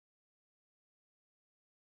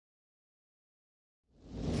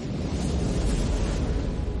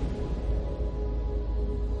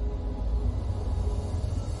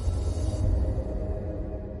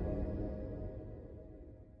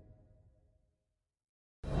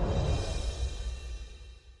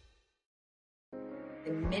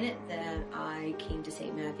The minute that I came to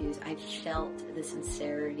St. Matthew's, I felt the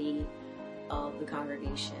sincerity of the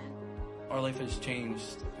congregation. Our life has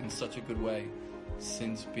changed in such a good way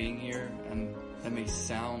since being here, and that may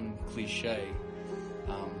sound cliche,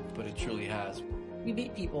 but it truly has. You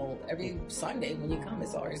meet people every Sunday when you come.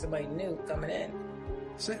 It's always somebody new coming in.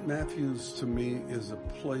 St. Matthew's, to me, is a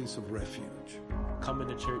place of refuge. Coming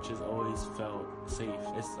to church has always felt safe.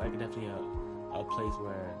 It's like definitely a place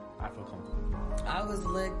where I feel comfortable. I was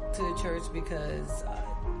led to the church because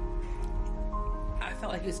I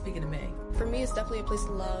felt like he was speaking to me. For me, it's definitely a place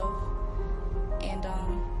to love, and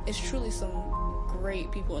it's truly some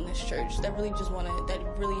great people in this church that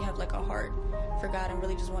really have like a heart for God and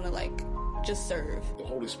really just want to just serve. The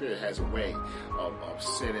Holy Spirit has a way of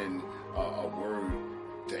sending a word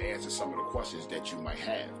to answer some of the questions that you might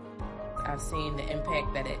have. I've seen the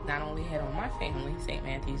impact that it not only had on my family, St.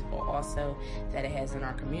 Matthew's, but also that it has in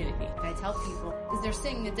our community. I tell people, because they're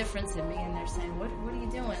seeing the difference in me, and they're saying, what are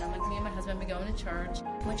you doing? I'm like, me and my husband have been going to church.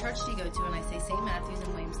 What church do you go to? And I say St. Matthew's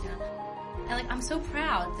in Williamstown. And I'm so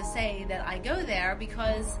proud to say that I go there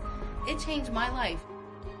because it changed my life.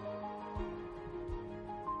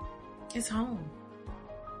 It's home.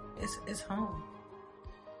 It's home.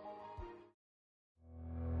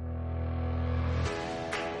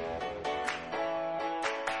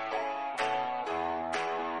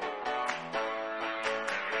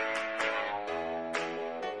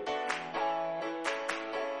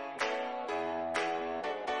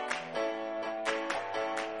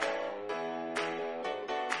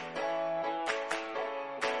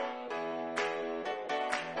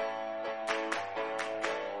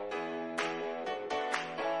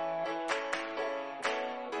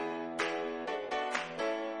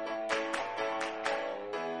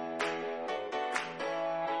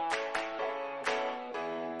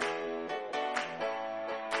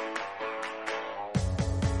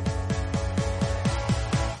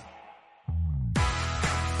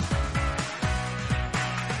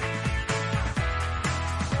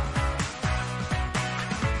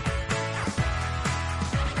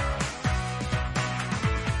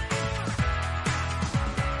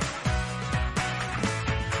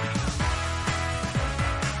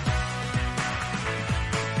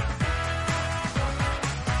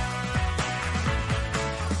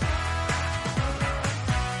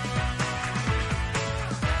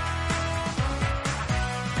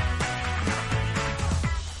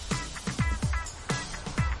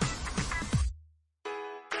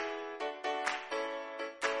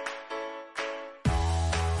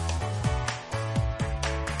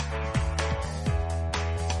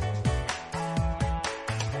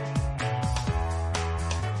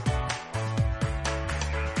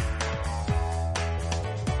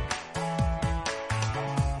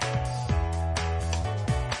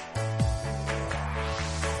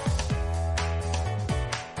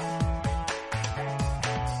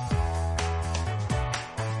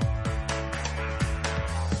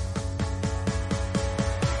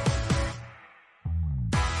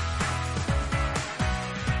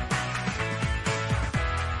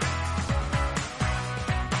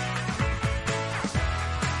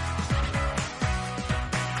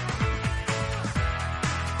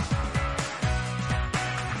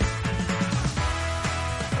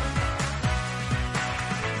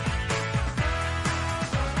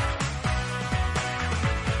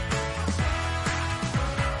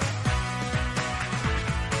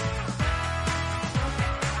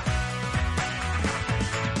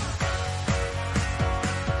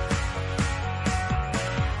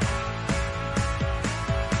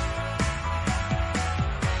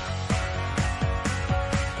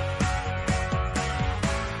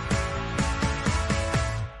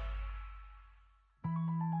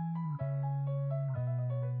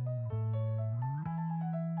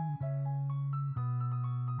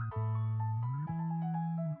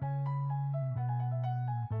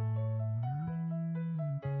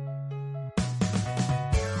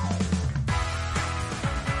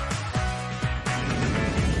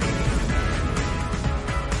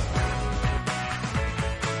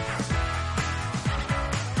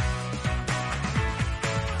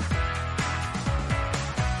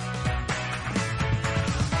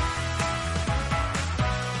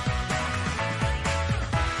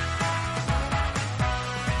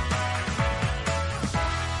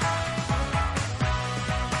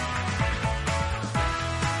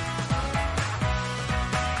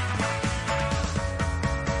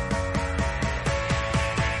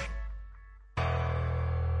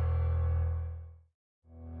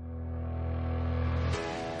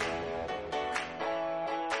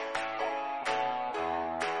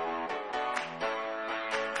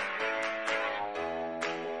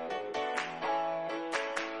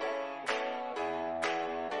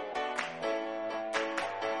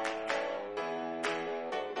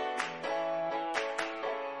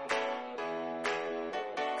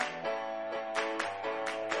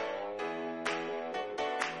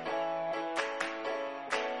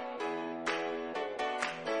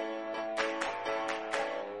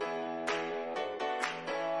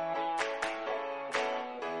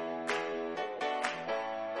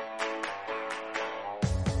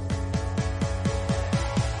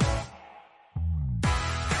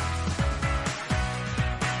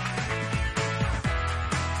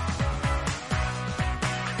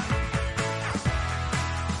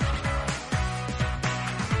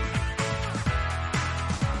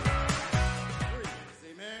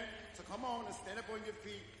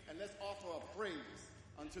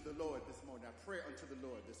 unto the Lord this morning. I pray unto the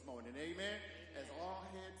Lord this morning. Amen. As all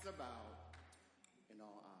heads are bowed and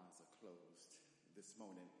all eyes are closed this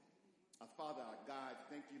morning. Our Father, our God,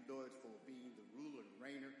 thank you, Lord, for being the ruler and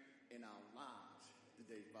reigner in our lives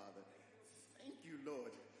today, Father. Thank you,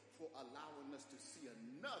 Lord, for allowing us to see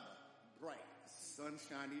another bright,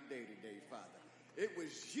 sunshiny day today, Father. It was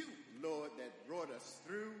you, Lord, that brought us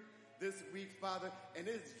through this week, Father, and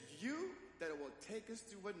it's you that will take us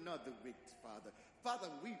to another week, Father. Father,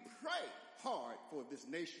 we pray hard for this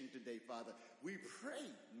nation today, Father. We pray,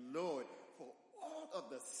 Lord, for all of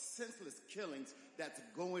the senseless killings that's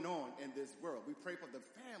going on in this world. We pray for the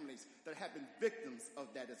families that have been victims of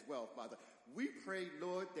that as well, Father. We pray,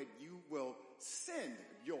 Lord, that you will send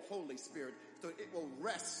your Holy Spirit so it will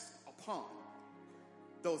rest upon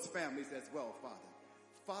those families as well, Father.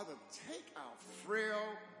 Father, take our frail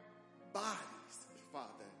bodies,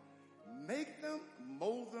 Father. Make them,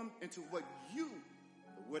 mold them into what you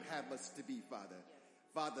would have us to be, Father.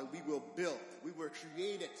 Father, we will build. We were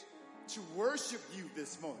created to worship you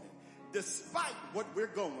this morning, despite what we're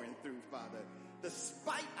going through, Father.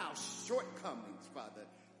 Despite our shortcomings, Father.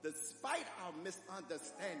 Despite our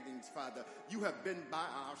misunderstandings, Father. You have been by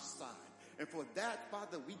our side. And for that,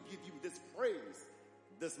 Father, we give you this praise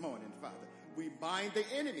this morning, Father. We bind the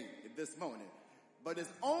enemy this morning. But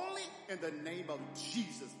it's only in the name of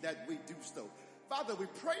Jesus that we do so. Father, we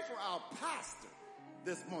pray for our pastor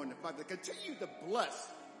this morning, Father. Continue to bless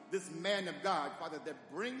this man of God, Father,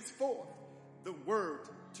 that brings forth the word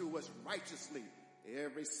to us righteously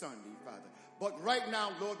every Sunday, Father. But right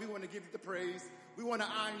now, Lord, we want to give you the praise. We want to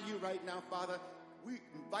honor you right now, Father. We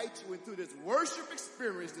invite you into this worship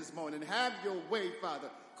experience this morning. Have your way, Father.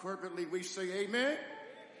 Corporately, we say amen.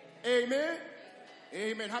 Amen.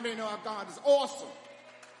 Amen. How many know our God is awesome?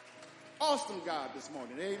 Awesome God this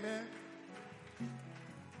morning. Amen.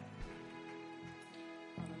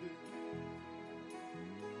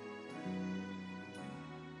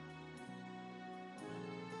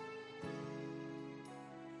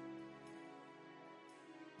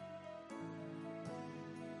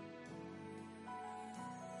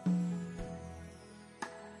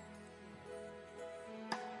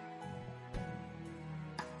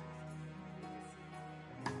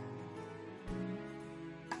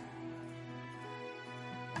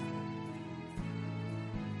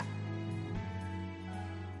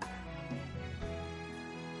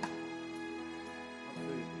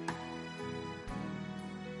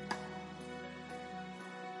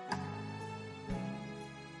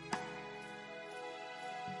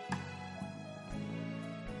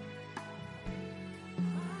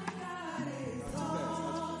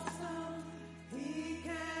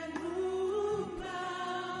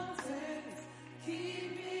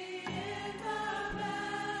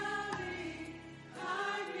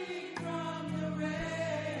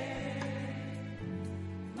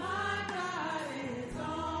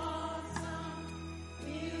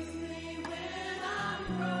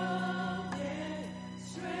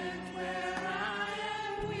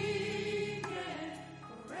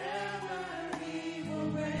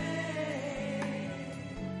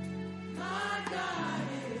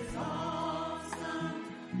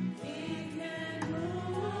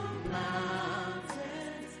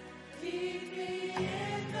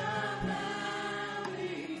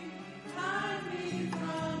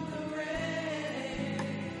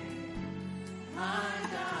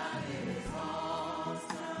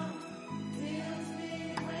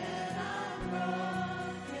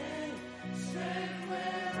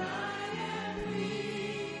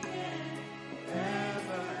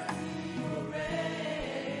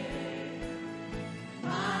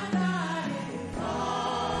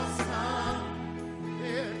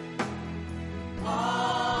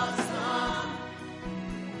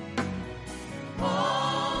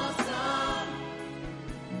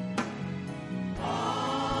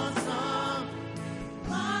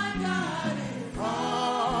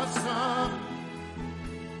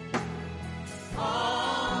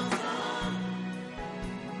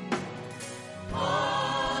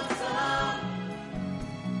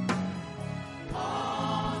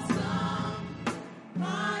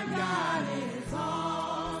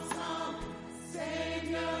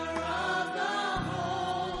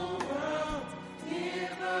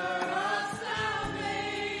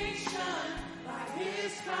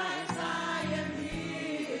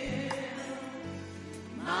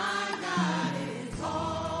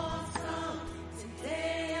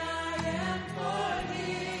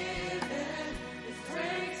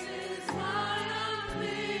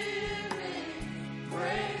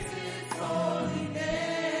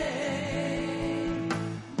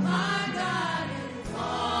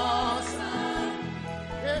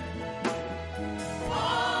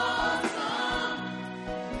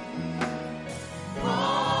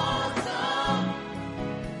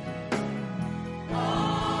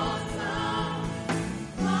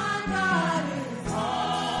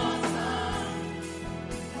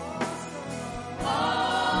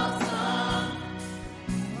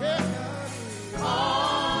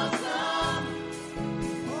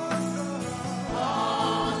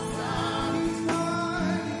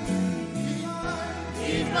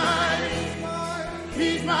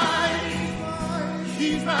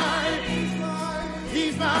 He's mine.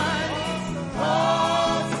 He's mine.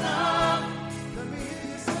 Awesome. Let me hear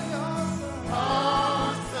you say awesome.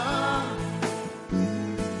 Awesome.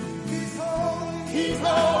 He's holy. He's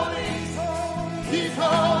holy. He's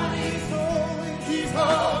holy. He's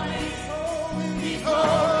holy. He's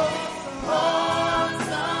holy.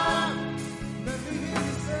 Awesome. Let me hear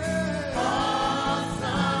you say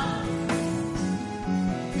awesome.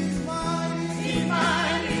 He's mighty. He's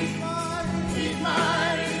mighty. He's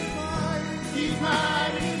mighty. He's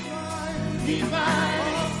mighty. He's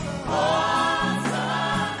mighty. Awesome.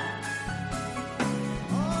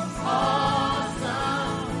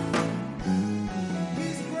 Awesome.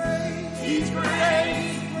 He's great. He's great.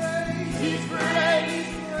 He's great.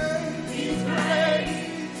 He's great.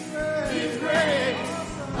 He's great.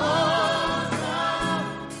 Awesome.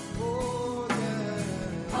 Oh,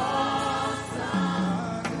 yeah.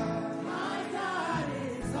 Awesome. My God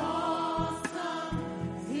is awesome.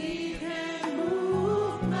 He can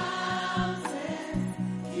move mountains.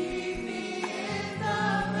 Keep me in the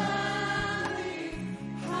valley.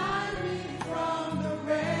 Hide me from the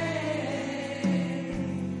rain.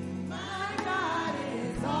 My God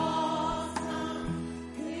is awesome.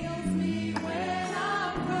 Heals me when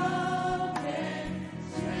I'm broken.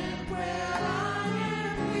 Strength where I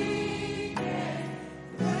am weak.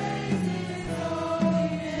 Praise His holy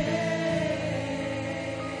name.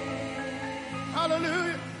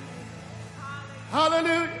 Hallelujah.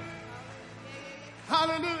 Hallelujah.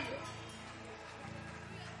 Hallelujah.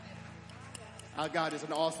 Our God is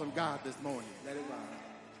an awesome God this morning. Let it rise.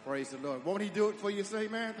 Praise the Lord. Won't He do it for you,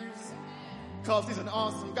 St. Matthews? Because He's an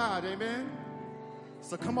awesome God. Amen.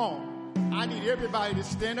 So come on. I need everybody to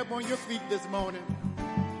stand up on your feet this morning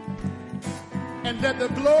and let the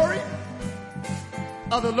glory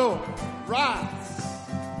of the Lord rise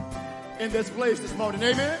in this place this morning.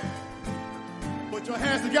 Amen. Put your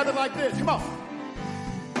hands together like this. Come on.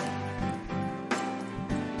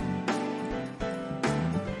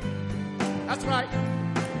 That's right.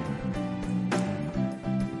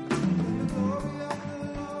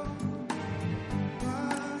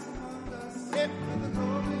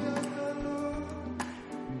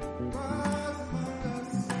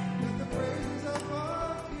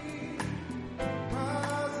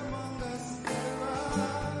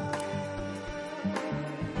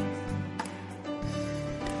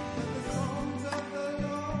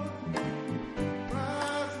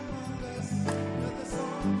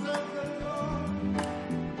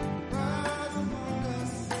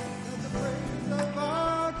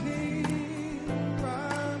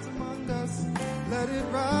 Let it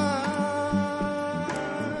rise.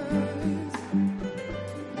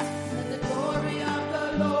 Let the glory of the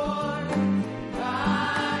Lord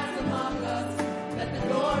rise among us. Let the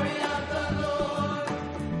glory of the Lord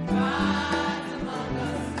rise among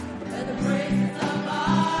us. Let the praises of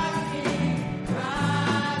our King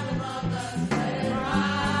rise among us. Let it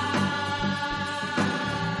rise.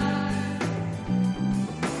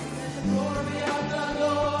 Let the glory of the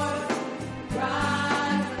Lord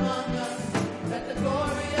rise among us. Let the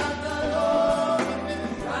glory of the Lord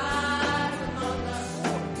rise among us.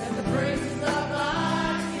 Let the praises of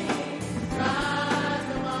our King rise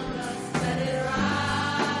among us. Let it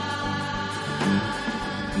rise.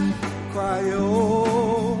 Cry,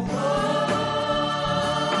 oh.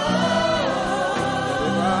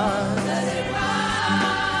 Let it rise.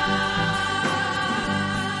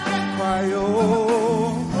 Cry, oh.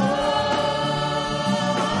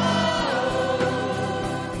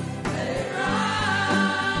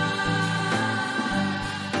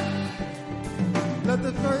 Let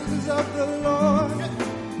the praises of the Lord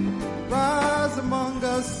rise among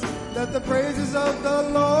us. Let the praises of the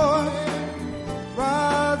Lord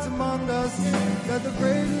rise among us. Let the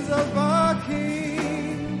praises of our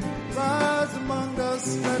King rise among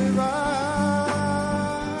us. Let it rise.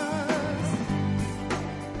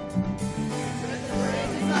 Let the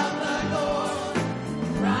praises of the Lord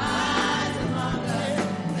rise among us.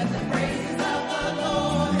 Let the praises of the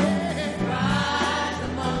Lord rise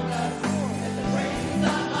among us. Let the praises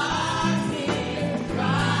of our King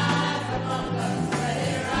rise among us. Let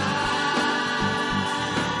it rise.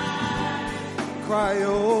 Cry,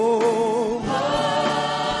 oh.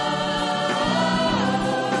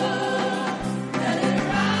 Let it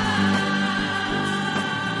rise.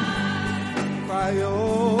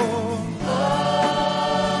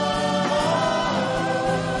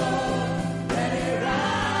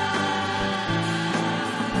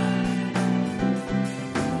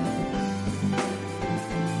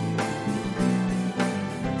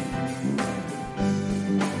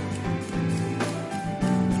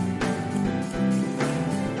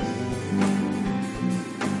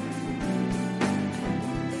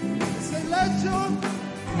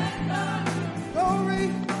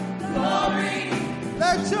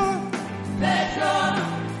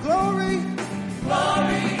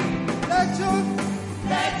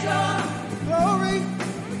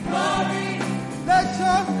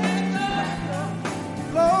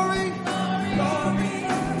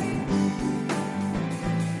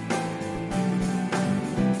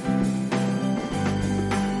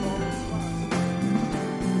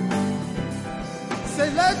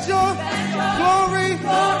 let your glory,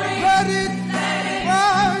 let it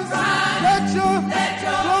rise. Let your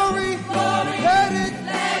glory, let it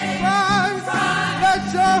rise. Let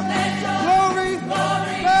your glory,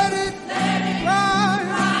 let it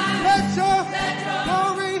rise. Let your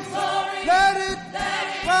glory, let it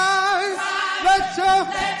rise. Let your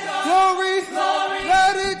glory,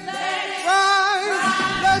 let it rise.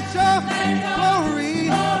 Let your glory,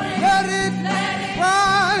 let it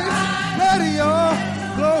rise. Let your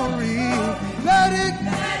glory, let it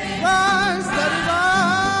rise. Let it rise.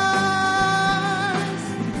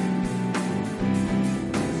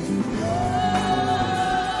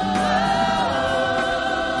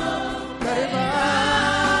 Let it rise.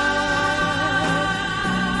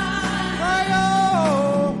 Cry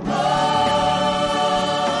out.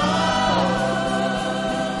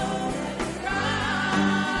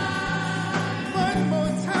 One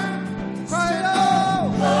more time. Cry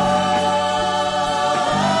out.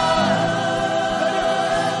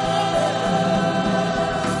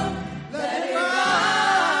 Let it rise.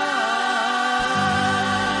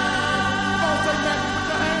 Come on, say that. Put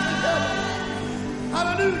your hands together.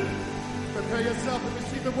 Hallelujah. Prepare yourself to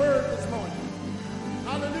receive the word this morning.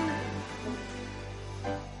 Hallelujah.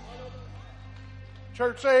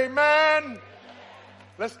 Church, say amen.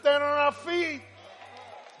 Let's stand on our feet.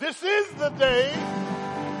 This is the day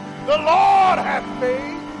the Lord hath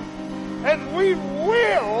made, and we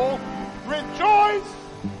will rejoice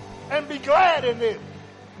and be glad in it.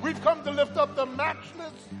 We've come to lift up the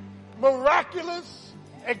matchless, miraculous,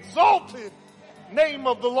 exalted name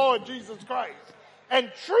of the Lord Jesus Christ.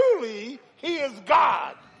 And truly, he is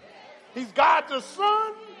God. He's God the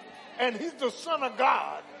Son, and he's the Son of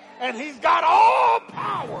God. And he's got all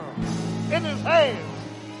power in his hands.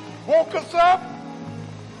 Woke us up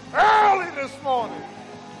early this morning.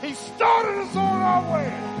 He started us on our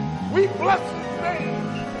way. We bless his name.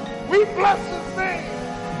 We bless his name.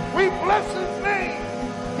 We bless his name.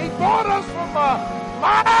 He brought us from a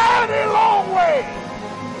mighty long way.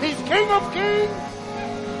 He's King of kings.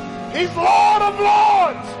 He's Lord of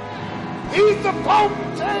lords. He's the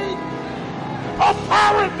potentate of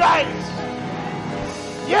paradise.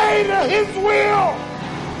 Yea to his will.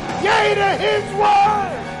 Yea to his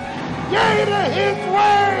word. Yea to his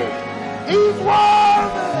way. He's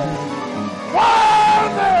worthy.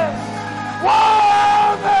 Worthy.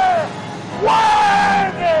 Worthy.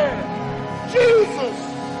 Worthy. Jesus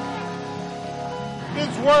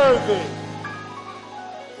is worthy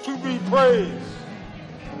to be praised.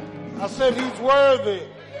 I said he's worthy.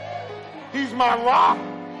 He's my rock.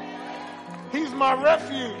 He's my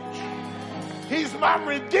refuge. He's my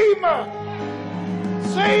redeemer.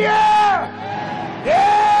 Say yeah.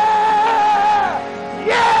 Yeah.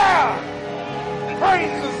 Yeah.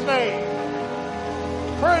 Praise his name.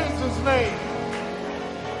 Praise his name.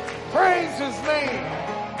 Praise his name.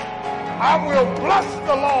 I will bless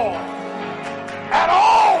the Lord at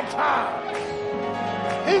all times.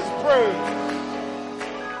 His praise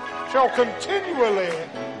shall continually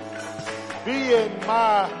be in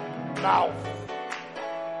my mouth.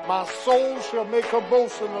 My soul shall make her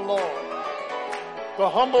boast in the Lord. The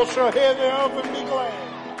humble shall hear thereof and be glad.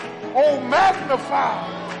 Oh, magnify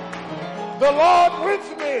the Lord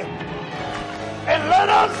with me, and let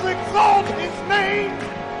us exalt his name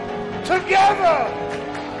together.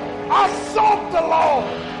 I sought the Lord.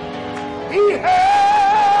 He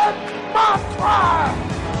heard my cry,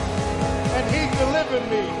 and he delivered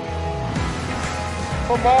me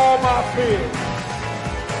from all my fears.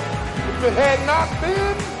 If it had not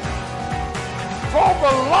been for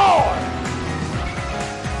the Lord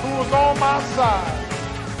who was on my side,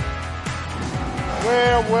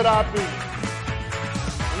 where would I be?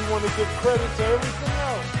 We want to give credit to everything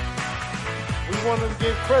else. We want to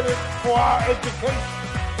give credit for our education.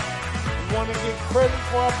 We want to give credit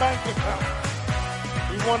for our bank account.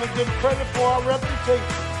 We want to give credit for our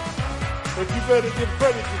reputation. But you better give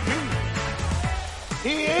credit to Jesus.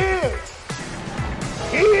 He is.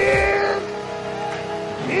 He is.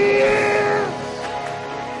 He is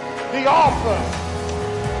the author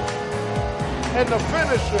and the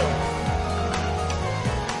finisher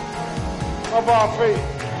of our faith.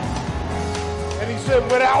 And he said,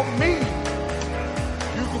 without me,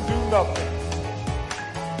 you can do nothing.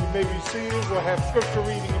 You may be seated. We'll have scripture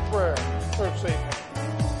reading and prayer. Church, say amen.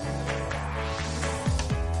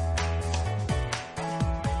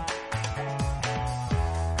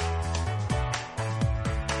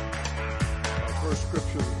 Our first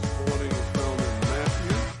scripture this morning is found in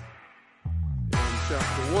Matthew, in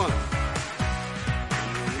chapter 1. And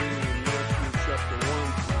we're reading in Matthew chapter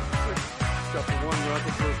 1 through 6. Chapter 1,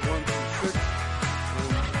 rather, verse 1 through 6, and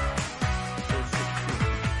verse 16.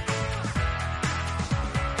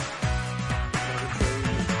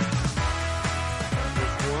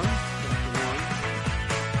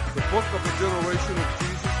 incarnation of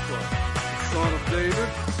Jesus Christ, the son of David,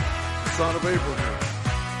 the son of Abraham.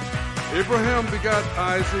 Abraham begot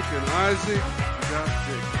Isaac, and Isaac begot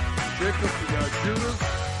Jacob. Jacob begot Judas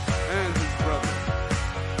and his brethren.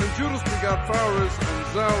 And Judas begot Phares and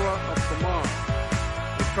Zerah of Tamar.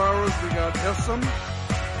 And Phares begot Esrom,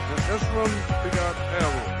 and Esrom begot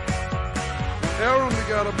Aaron. And Aaron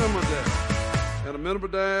begot Abimadab. And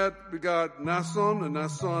Aminadab begot Naasson, and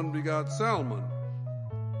Naasson begot Salmon.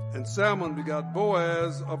 And Salmon begot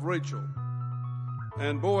Boaz of Rachel.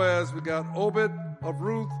 And Boaz begot Obed of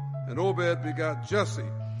Ruth, and Obed begot Jesse.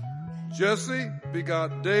 Jesse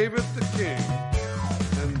begot David the king,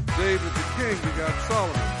 and David the king begot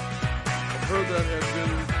Solomon, of her that had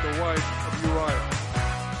been the wife of Uriah.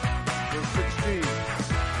 Verse 16, and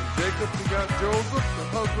Jacob begot Joseph, the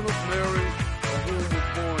husband of Mary, of whom was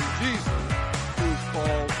born Jesus, who is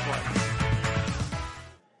called Christ.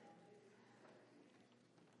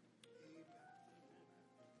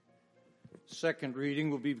 Second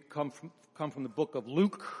reading will come from the book of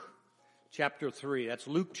Luke, chapter 3. That's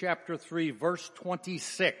Luke chapter 3, verse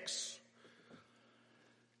 26.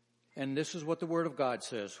 And this is what the word of God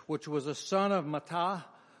says. Which was the son of Mattah,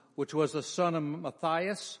 which was the son of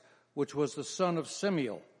Matthias, which was the son of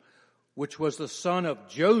Simeon, which was the son of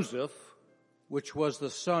Joseph, which was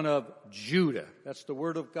the son of Judah. That's the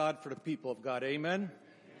word of God for the people of God. Amen.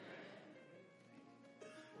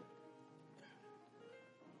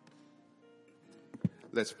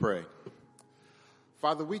 Let's pray.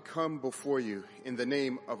 Father, we come before you in the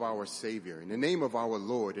name of our Savior, in the name of our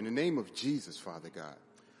Lord, in the name of Jesus, Father God,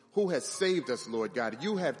 who has saved us, Lord God.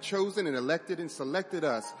 You have chosen and elected and selected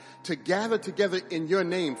us to gather together in your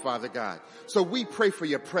name, Father God. So we pray for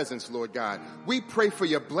your presence, Lord God. We pray for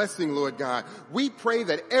your blessing, Lord God. We pray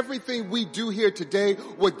that everything we do here today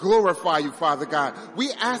would glorify you, Father God.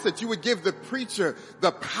 We ask that you would give the preacher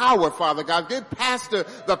the power, Father God. Give pastor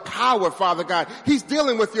the power, Father God. He's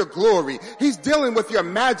dealing with your glory. He's dealing with your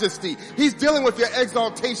majesty. He's dealing with your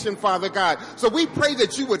exaltation, Father God. So we pray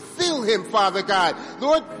that you would fill him, Father God.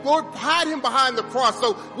 Lord, hide him behind the cross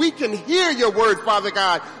so we can hear your word, Father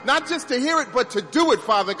God. Not just to hear it, but to do it,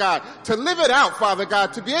 Father God. To live it out, Father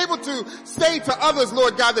God. To be able to say to others,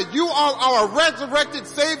 Lord God, that you are our resurrected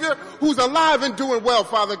Savior who's alive and doing well,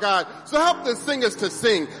 Father God. So help the singers to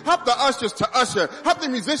sing. Help the ushers to usher. Help the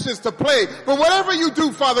musicians to play. But whatever you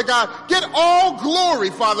do, Father God, get all glory,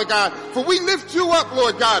 Father God. For we lift you up,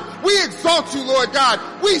 Lord God. We exalt you, Lord God.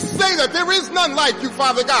 We say that there is none like you,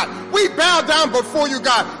 Father God. We bow down before you,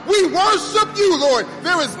 God. We worship you, Lord.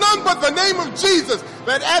 There is none but the name of Jesus.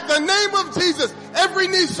 That at the name of Jesus, every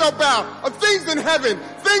knee shall bow of things in heaven,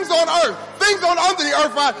 things on earth, things on under the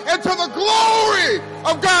earth, and to the glory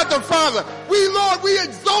of God the Father. Lord, we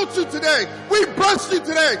exalt you today. We bless you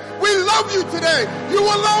today. We love you today. You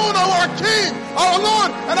alone are our King, our Lord,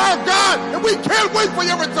 and our God, and we can't wait for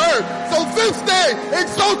your return. So this day,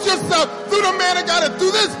 exalt yourself through the man of God and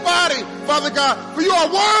through this body, Father God, for you are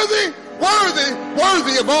worthy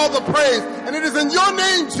of all the praise. And it is in your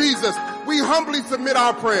name, Jesus, we humbly submit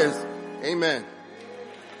our prayers. Amen.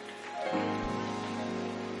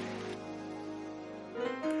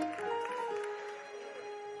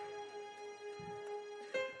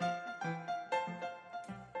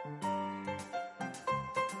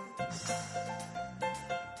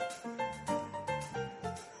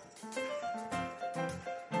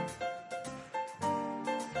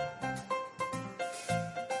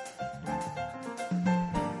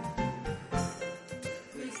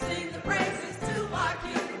 We sing the praises to our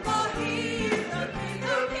King, for he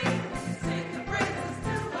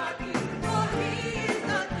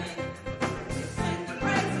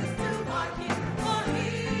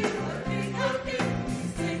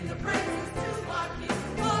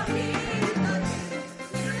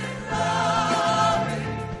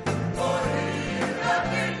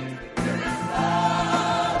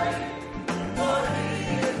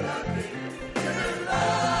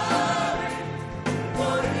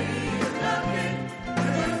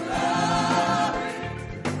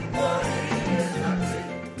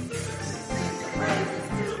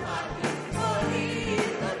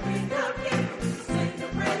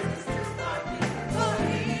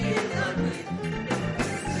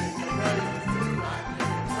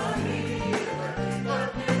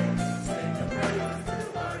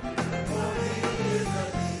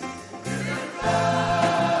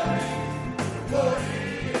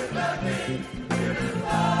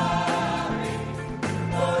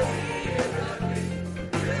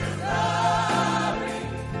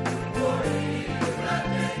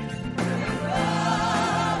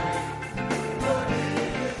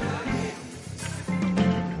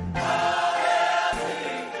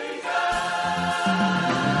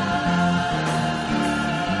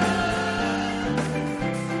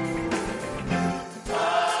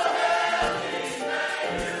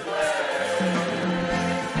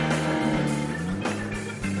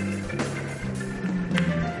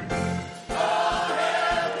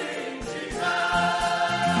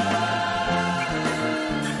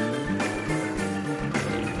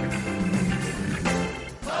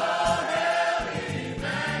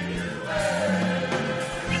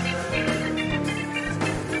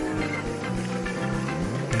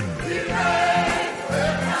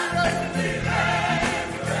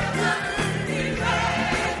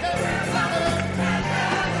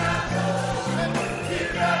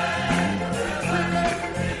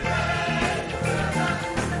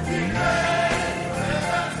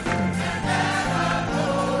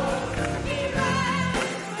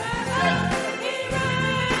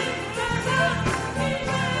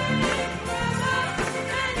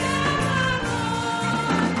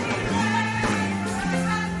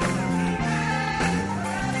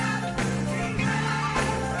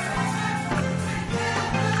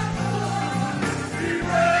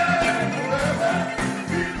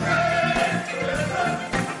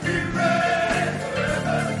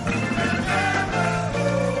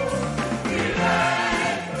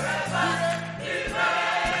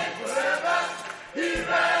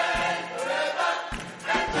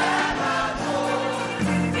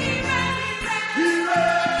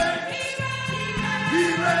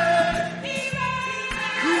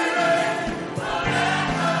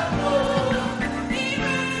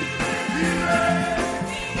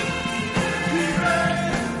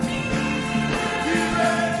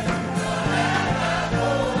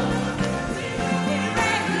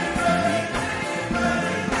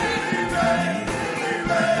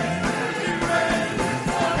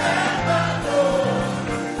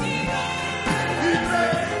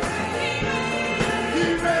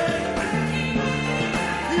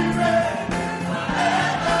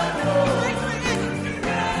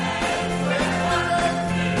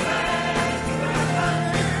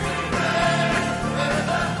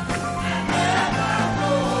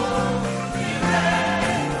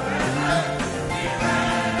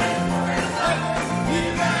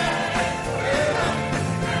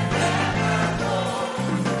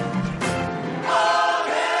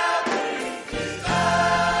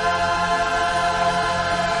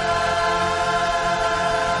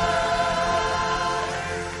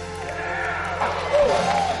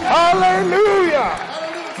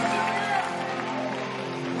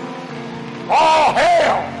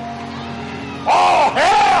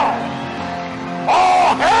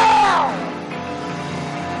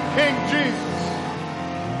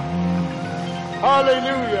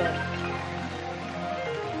Hallelujah.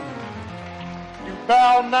 You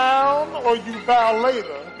bow now or you bow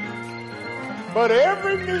later, but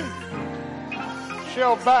every knee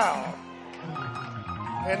shall bow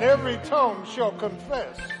and every tongue shall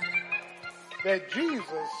confess that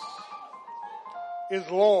Jesus is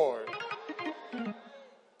Lord.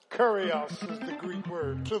 Kurios is the Greek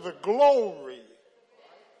word, to the glory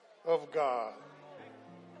of God.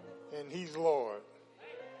 And he's Lord.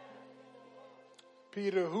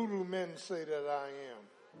 Peter, who do men say that I am?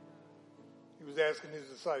 He was asking his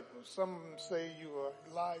disciples. Some say you are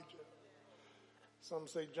Elijah. Some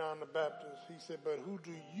say John the Baptist. He said, but who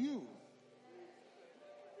do you,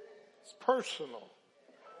 it's personal,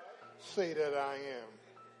 say that I am?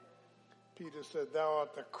 Peter said, thou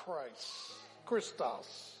art the Christ,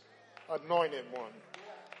 Christos, anointed one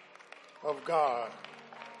of God.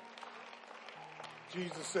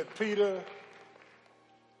 Jesus said, Peter,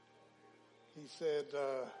 he said,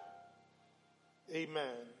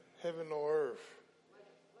 amen. Heaven or earth.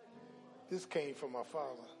 This came from my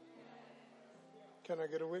Father. Can I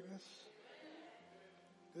get a witness?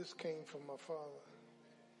 This came from my Father.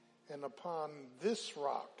 And upon this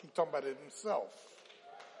rock, he's talking about it himself.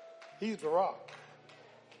 He's the rock.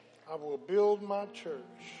 I will build my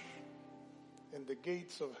church, and the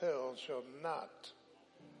gates of hell shall not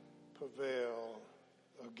prevail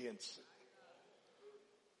against it.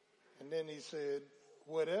 And then he said,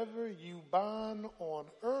 whatever you bind on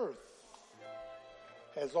earth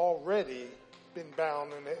has already been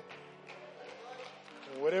bound in heaven.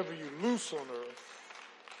 And whatever you loose on earth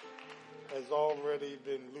has already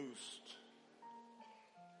been loosed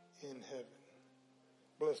in heaven.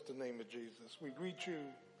 Bless the name of Jesus. We greet you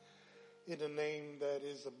in the name that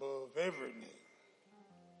is above every name.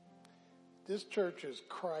 This church is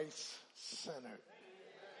Christ-centered.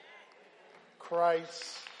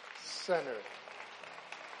 Christ-centered.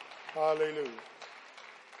 Hallelujah.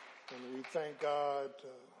 And we thank God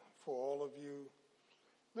for all of you.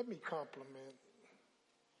 Let me compliment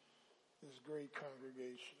this great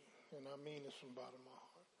congregation, and I mean this from the bottom of my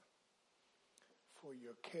heart, for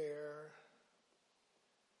your care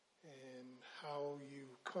and how you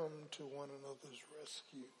come to one another's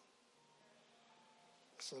rescue.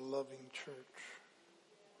 It's a loving church.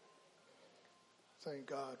 Thank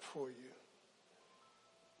God for you.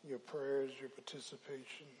 Your prayers, your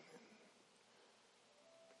participation,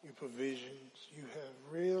 your provisions. You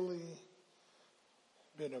have really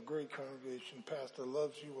been a great congregation. Pastor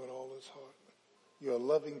loves you with all his heart. You're a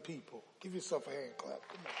loving people. Give yourself a hand clap.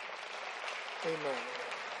 Come on. Amen.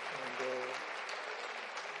 And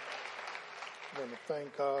I want to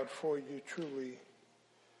thank God for you. Truly,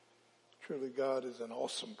 God is an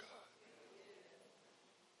awesome God.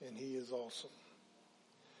 And he is awesome.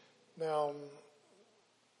 Now,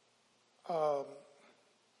 I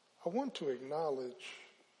want to acknowledge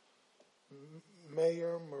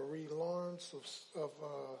Mayor Marie Lawrence of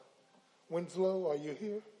Winslow. Are you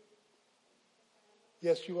here?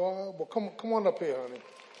 Yes, you are. Well, come on up here, honey.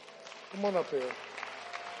 Come on up here.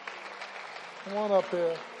 Come on up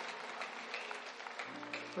here.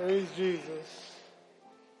 Praise Jesus.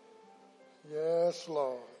 Yes,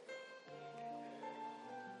 Lord.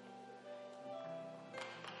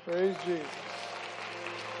 Praise Jesus.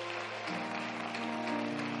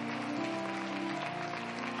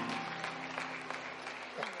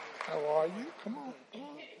 How are you? Come on.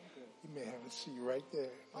 You may have a seat right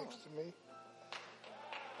there next to me.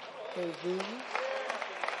 Praise Jesus.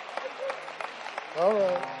 All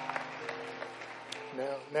right.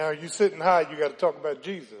 Now you sitting high, you got to talk about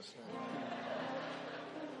Jesus.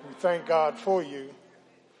 We thank God for you.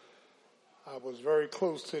 I was very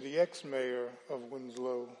close to the ex-mayor of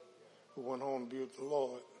Winslow who went home to be with the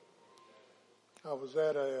Lord. I was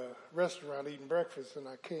at a restaurant eating breakfast and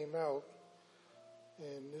I came out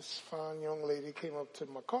and this fine young lady came up to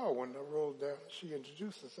my car window, rolled down, she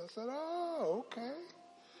introduced us. I said, oh, okay.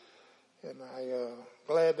 And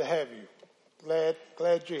glad to have you. Glad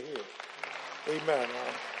you're here. Amen.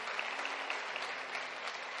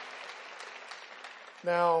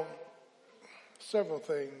 Now, several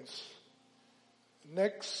things.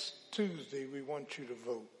 Next Tuesday, we want you to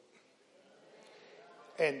vote.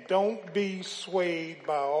 And don't be swayed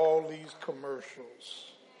by all these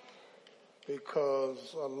commercials,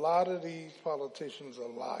 because a lot of these politicians are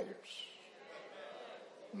liars.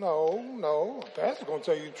 No, Pastor's going to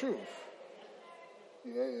tell you the truth.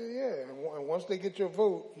 Yeah. And once they get your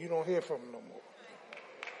vote, you don't hear from them no more.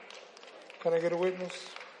 Can I get a witness?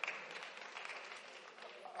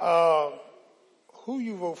 Who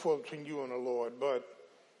you vote for between you and the Lord, but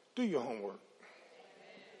do your homework.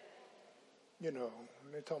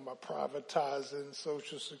 they're talking about privatizing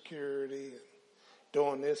Social Security and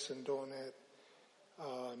doing this and doing that,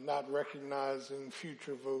 not recognizing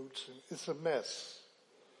future votes. It's a mess.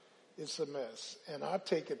 It's a mess. And I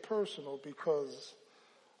take it personal because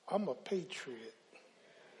I'm a patriot.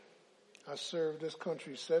 I served this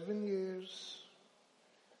country 7 years.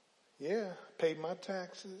 Yeah, paid my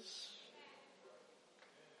taxes.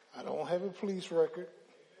 I don't have a police record.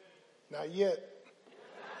 Not yet.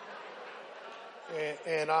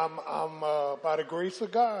 And I'm by the grace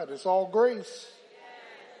of God. It's all grace.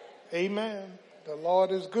 Amen. The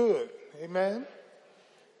Lord is good. Amen.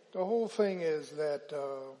 The whole thing is that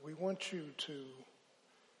we want you to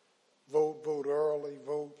vote early,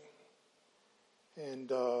 vote.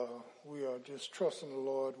 And we are just trusting the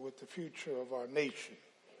Lord with the future of our nation.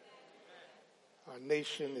 Our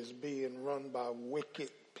nation is being run by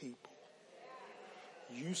wicked people.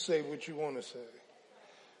 You say what you want to say.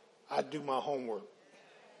 I do my homework.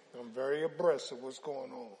 I'm very abreast of what's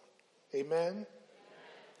going on. Amen?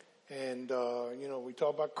 And, we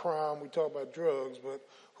talk about crime, we talk about drugs, but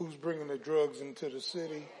who's bringing the drugs into the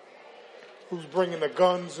city? Who's bringing the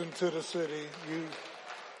guns into the city?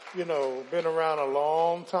 Been around a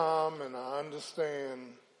long time, and I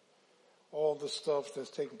understand all the stuff that's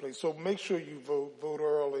taking place. So make sure you vote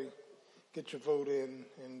early, get your vote in,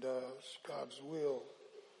 and it's God's will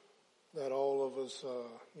that all of us,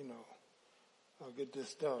 get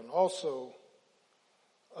this done. Also,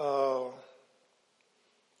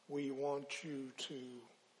 we want you to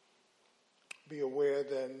be aware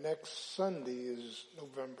that next Sunday is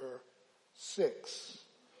November 6th,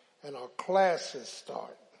 and our classes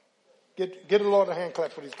start. Get a Lord a hand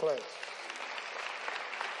clap for these classes.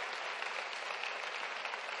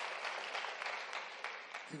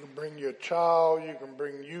 You can bring your child, you can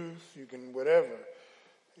bring youth, you can whatever.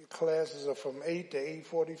 The classes are from 8 to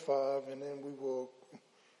 8:45, and then we will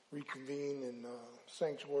reconvene in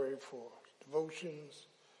sanctuary for devotions.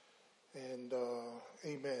 And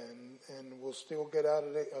amen. And we'll still get out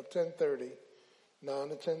at 10:30. 9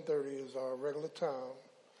 to 10:30 is our regular time.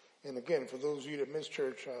 And again, for those of you that miss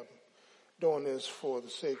church, I'm doing this for the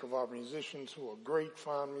sake of our musicians who are great,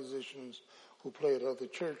 fine musicians who play at other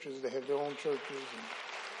churches. They have their own churches. And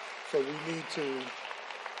so we need to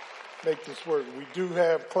make this work. We do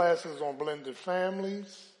have classes on blended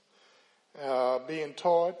families being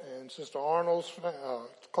taught, and Sister Arnold's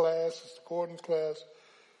class, Sister Gordon's class,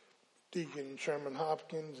 Deacon Sherman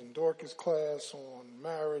Hopkins and Dorcas class on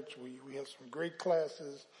marriage. We have some great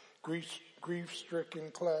classes,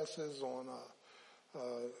 grief-stricken classes on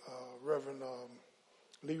Reverend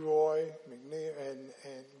Leroy McNeil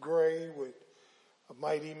and Gray with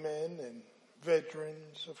Mighty Men and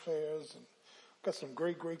Veterans Affairs, and got some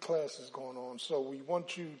great classes going on. So we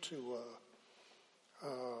want you to,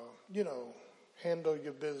 handle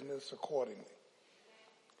your business accordingly.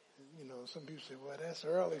 Some people say, well, that's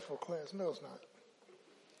early for class. No, it's not.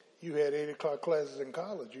 You had 8 o'clock classes in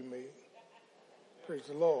college you made. Praise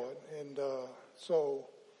the Lord. And so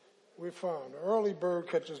we're fine. The early bird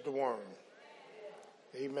catches the worm.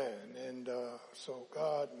 Amen. And so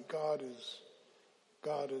God is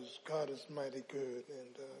mighty good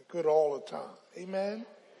and good all the time. Amen.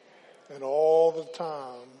 And all the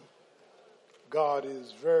time, God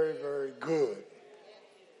is very, very good.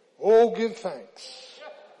 Oh, give thanks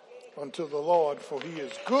unto the Lord, for he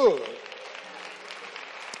is good,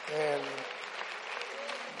 and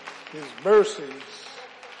his mercies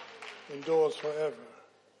endures forever.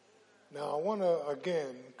 Now, I want to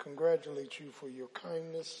again congratulate you for your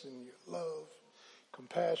kindness and your love,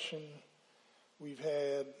 compassion. We've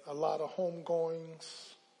had a lot of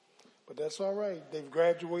homegoings, but that's all right. They've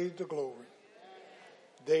graduated to glory.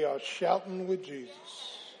 They are shouting with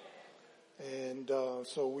Jesus. And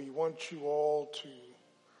so we want you all to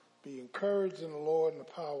be encouraged in the Lord and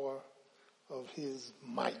the power of his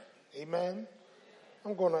might. Amen.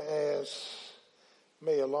 I'm going to ask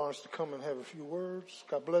Mayor Lawrence to come and have a few words.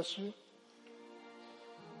 God bless you.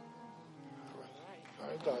 All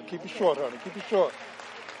right, God. Keep it short, honey. Keep it short.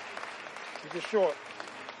 Keep it short.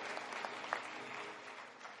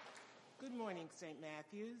 Good morning, St.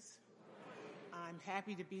 Matthews. I'm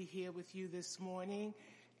happy to be here with you this morning,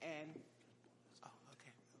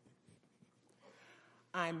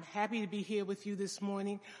 I'm happy to be here with you this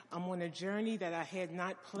morning. I'm on a journey that I had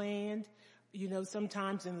not planned.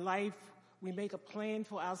 Sometimes in life, we make a plan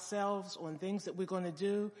for ourselves on things that we're going to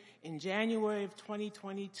do. In January of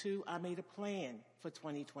 2022, I made a plan for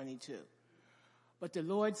 2022. But the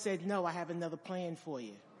Lord said, no, I have another plan for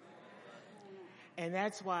you. And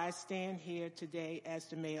that's why I stand here today as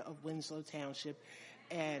the mayor of Winslow Township.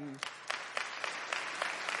 And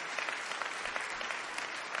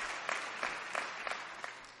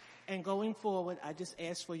And going forward, I just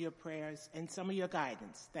ask for your prayers and some of your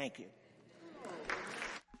guidance. Thank you.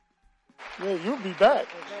 Yeah, you'll be back.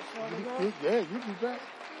 Yeah, you'll be back.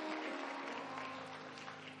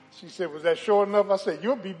 She said, was that short enough? I said,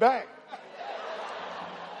 you'll be back.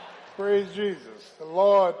 Praise Jesus. The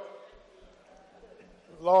Lord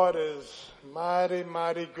is mighty,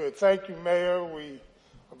 mighty good. Thank you, Mayor. We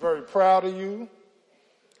are very proud of you.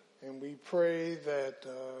 And we pray that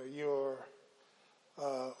your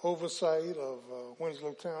oversight of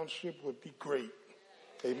Winslow Township would be great.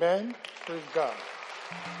 Amen. Praise God.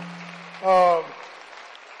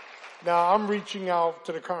 Now I'm reaching out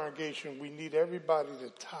to the congregation. We need everybody to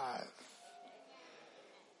tithe.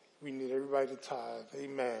 We need everybody to tithe.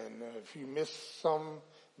 Amen. If you miss some,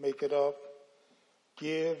 make it up.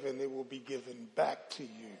 Give, and it will be given back to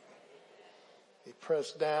you. They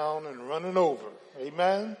press down and running over.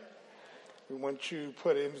 Amen. We want you to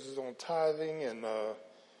put emphasis on tithing, and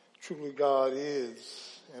truly God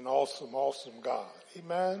is an awesome, awesome God.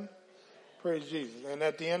 Amen. Praise Jesus. And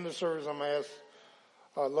at the end of the service, I'm going to ask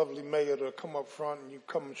our lovely mayor to come up front, and you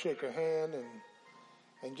come and shake her hand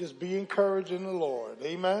and just be encouraged in the Lord.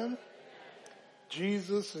 Amen.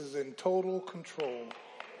 Jesus is in total control.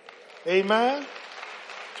 Amen.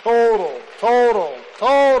 Total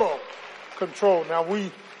control. Now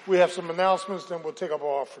we have some announcements, then we'll take up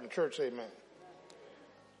our offering. Church, amen.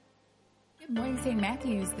 Good morning, St.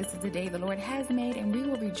 Matthews. This is the day the Lord has made, and we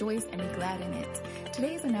will rejoice and be glad in it.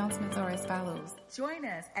 Today's announcements are as follows. Join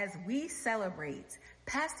us as we celebrate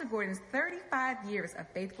Pastor Gordon's 35 years of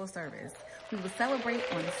faithful service. We will celebrate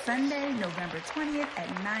on Sunday, November 20th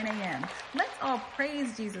at 9 a.m. Let's all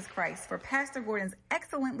praise Jesus Christ for Pastor Gordon's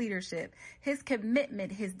excellent leadership, his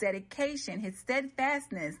commitment, his dedication, his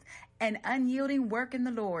steadfastness, and unyielding work in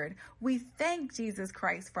the Lord. We thank Jesus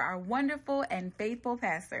Christ for our wonderful and faithful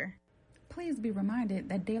pastor. Please be reminded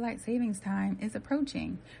that daylight savings time is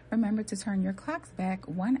approaching. Remember to turn your clocks back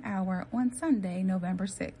 1 hour on Sunday, November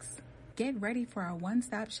 6th. Get ready for our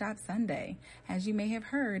one-stop shop Sunday. As you may have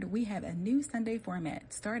heard, we have a new Sunday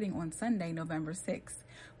format starting on Sunday, November 6th.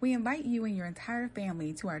 We invite you and your entire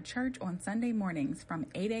family to our church on Sunday mornings from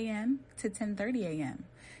 8 a.m. to 10:30 a.m.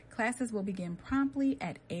 Classes will begin promptly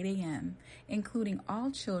at 8 a.m., including all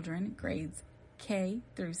children grades K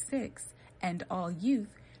through 6 and all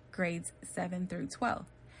youth grades 7 through 12,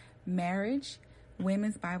 marriage,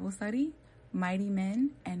 women's Bible study, mighty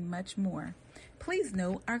men, and much more. Please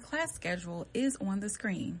note our class schedule is on the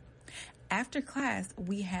screen. After class,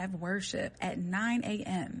 we have worship at 9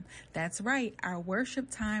 a.m. That's right, our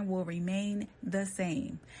worship time will remain the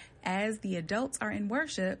same. As the adults are in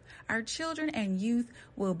worship, our children and youth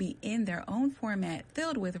will be in their own format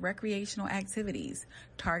filled with recreational activities,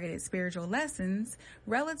 targeted spiritual lessons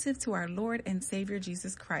relative to our Lord and Savior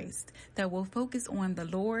Jesus Christ that will focus on the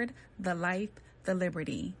Lord, the life, the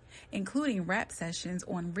liberty, including rap sessions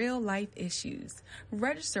on real life issues.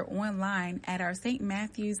 Register online at our St.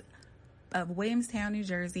 Matthews of Williamstown, New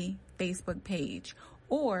Jersey Facebook page,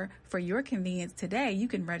 or for your convenience today, you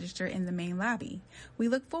can register in the main lobby. We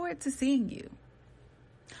look forward to seeing you.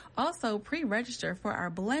 Also, pre-register for our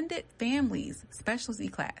Blended Families specialty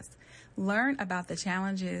class. Learn about the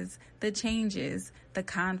challenges, the changes, the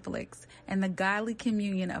conflicts, and the godly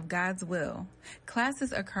communion of God's will.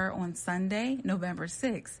 Classes occur on Sunday, November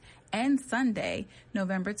 6th, and Sunday,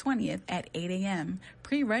 November 20th at 8 a.m.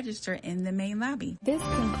 Pre-register in the main lobby. This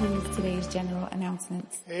concludes today's general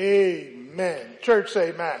announcements. Amen. Church,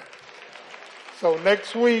 amen. So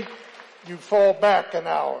next week, you fall back an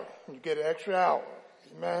hour. You get an extra hour.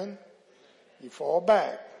 Amen. You fall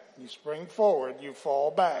back. You spring forward. You fall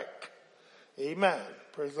back. Amen.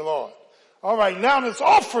 Praise the Lord. All right, now it's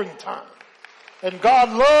offering time. And God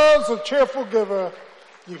loves a cheerful giver.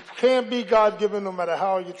 You can't be God-given no matter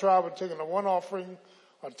how you try with taking the one offering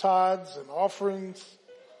or tithes and offerings.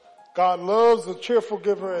 God loves a cheerful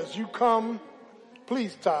giver. As you come,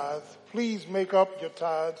 please tithe. Please make up your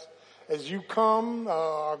tithes. As you come,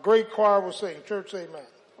 our great choir will sing. Church, amen.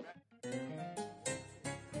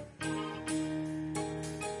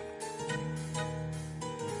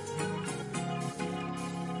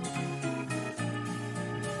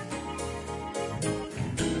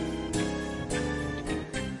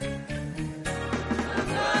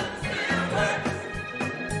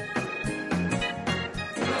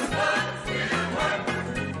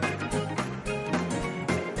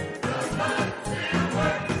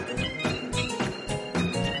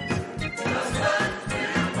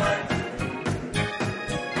 Just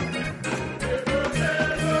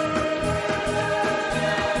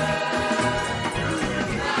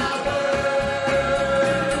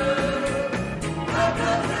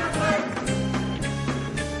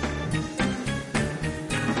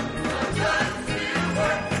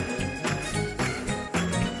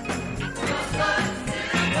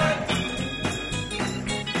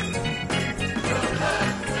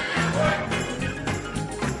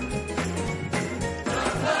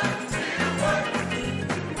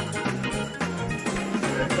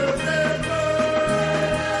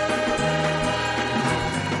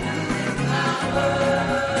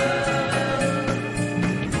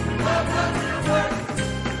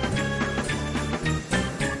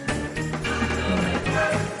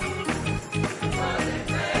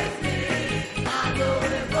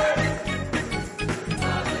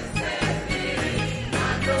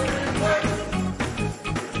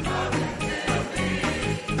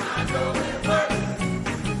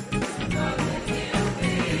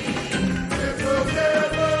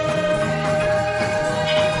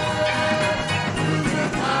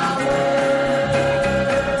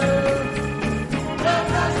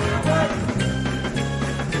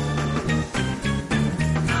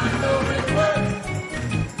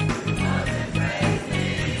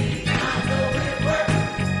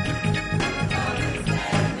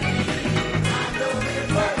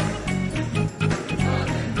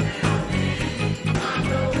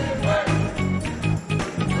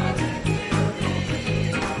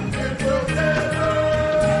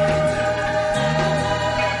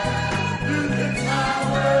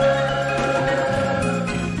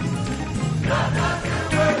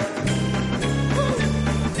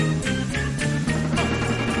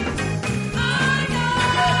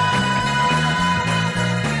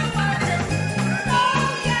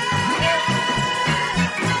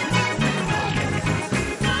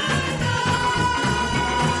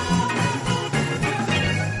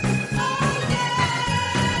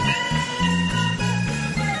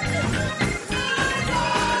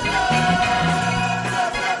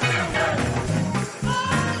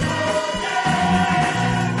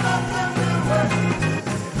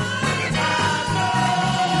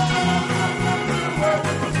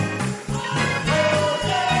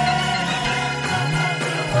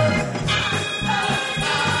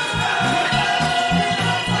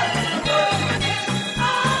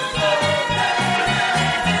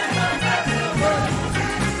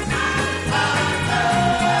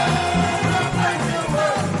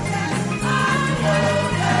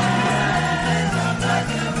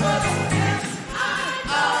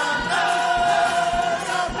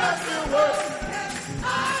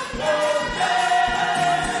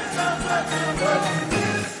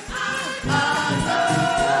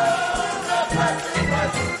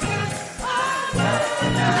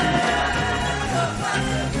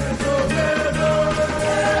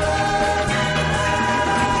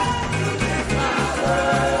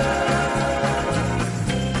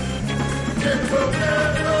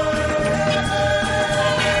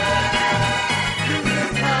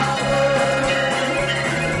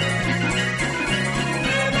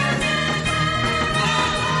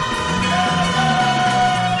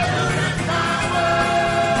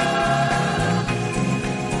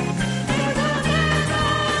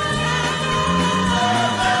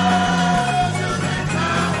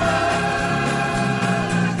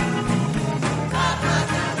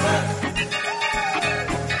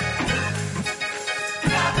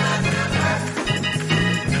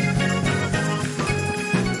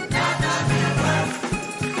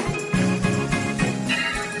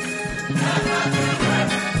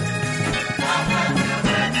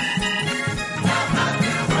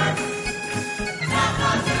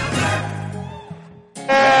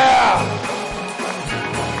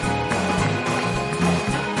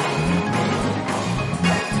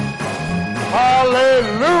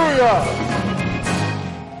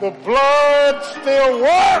blood. The blood still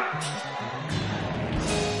works.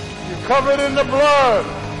 You're covered in the blood.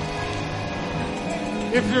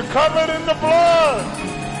 If you're covered in the blood,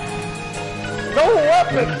 no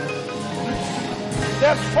weapon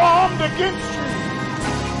that's formed against you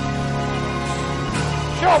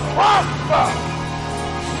shall prosper.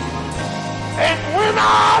 And when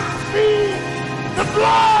I see the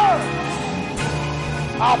blood,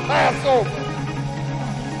 I'll pass over.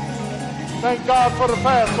 Thank God for the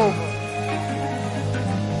Passover.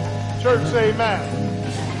 Church, say amen.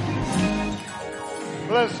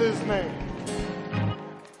 Bless his name.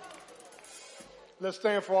 Let's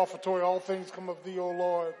stand for offertory. All things come of thee, O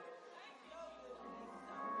Lord.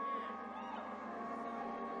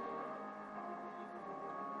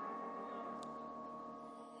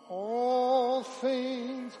 All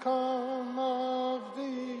things come of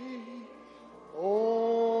thee, O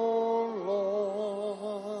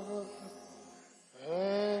Lord,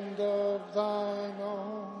 and of thine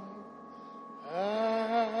own,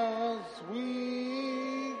 as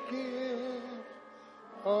we give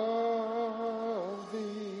of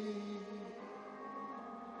thee.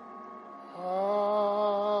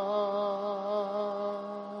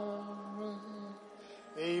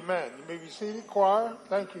 Amen. Amen. You may be seated, choir.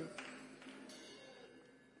 Thank you.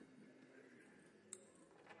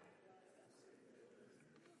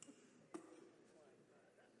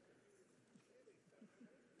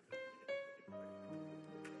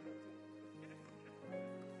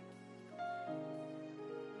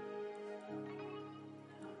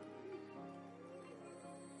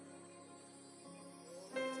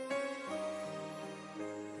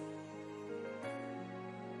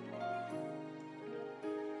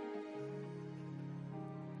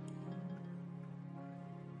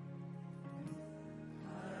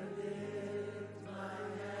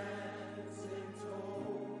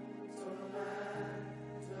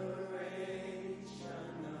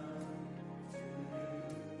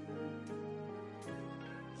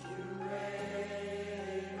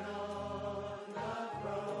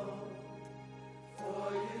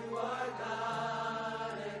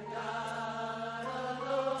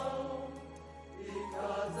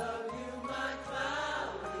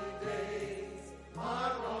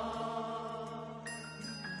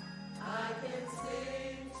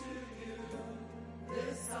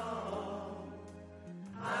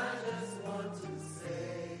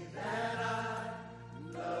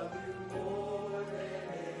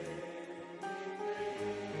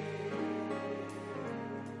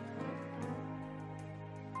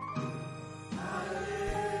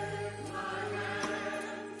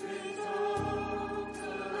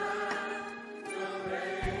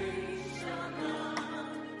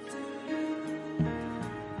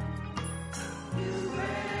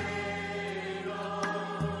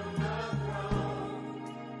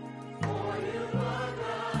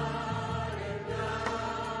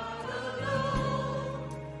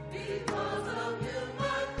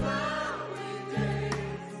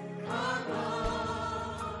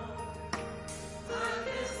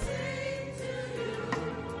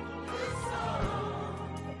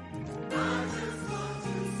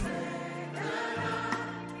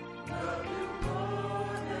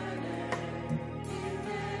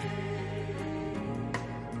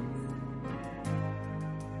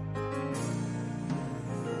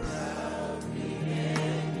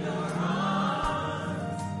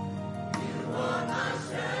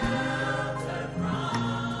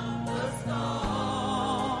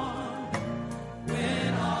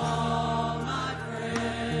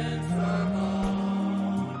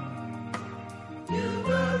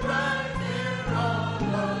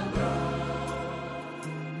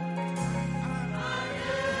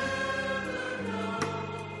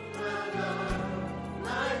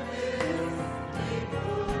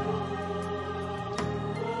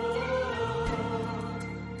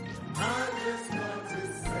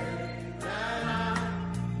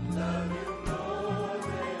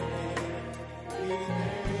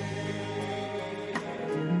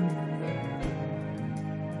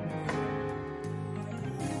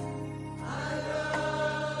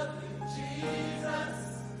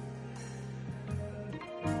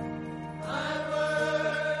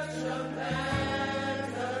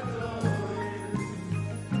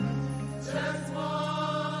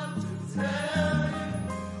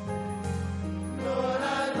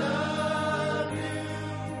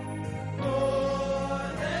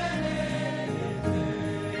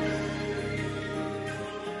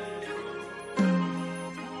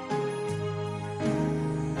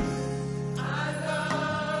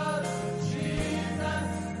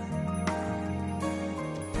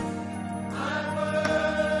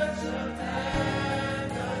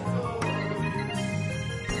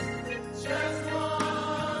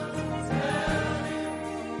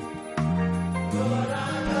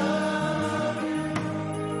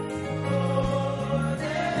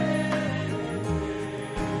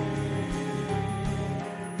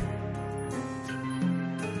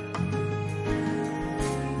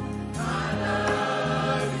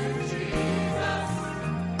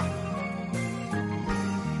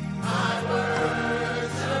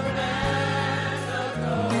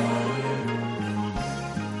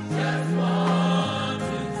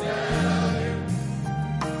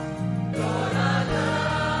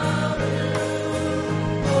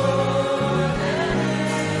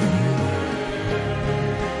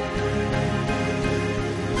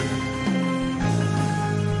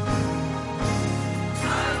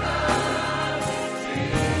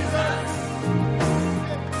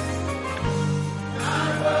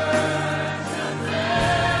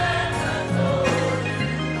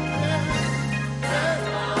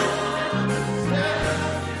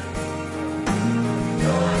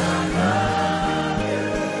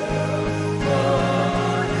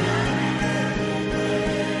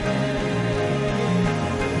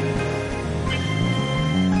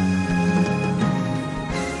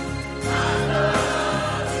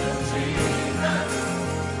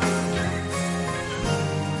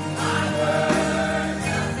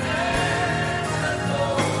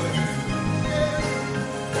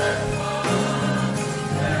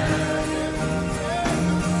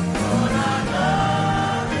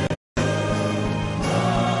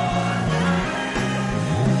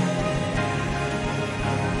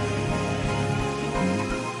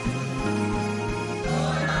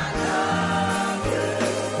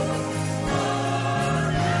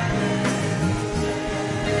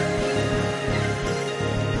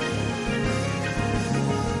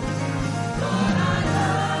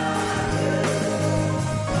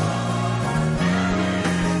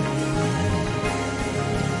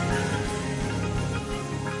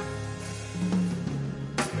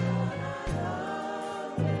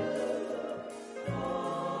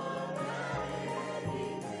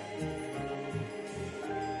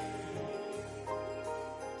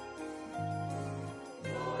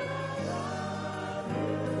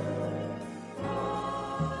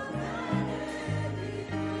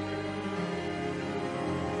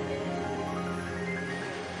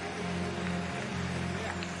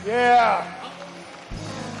 Yeah.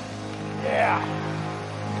 Yeah.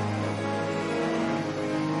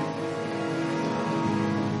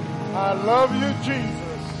 I love you, Jesus.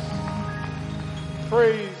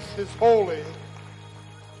 Praise his holy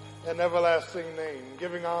and everlasting name.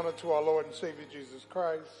 Giving honor to our Lord and Savior Jesus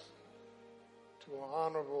Christ, to our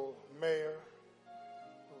honorable mayor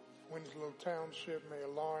of Winslow Township, Mayor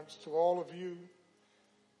Lawrence, to all of you,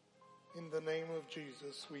 in the name of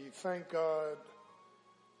Jesus, we thank God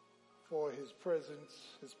for his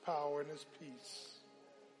presence, his power, and his peace.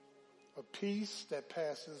 A peace that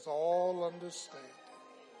passes all understanding.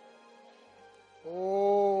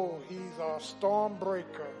 Oh, he's our storm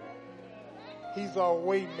breaker. He's our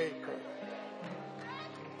way maker.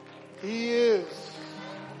 He is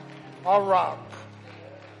our rock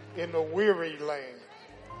in the weary land,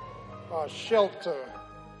 our shelter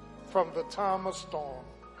from the time of storm,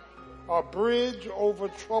 our bridge over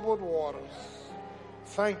troubled waters.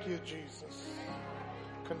 Thank you, Jesus.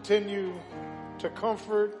 Continue to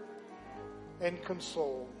comfort and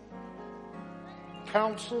console,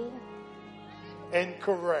 counsel and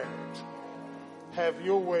correct. Have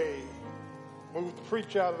your way. Move the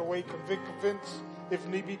preacher out of the way, convict, convince, if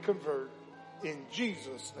need be, convert. In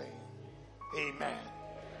Jesus' name, amen.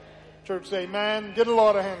 Church say amen. Give the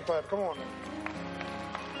Lord a hand clap. Come on now.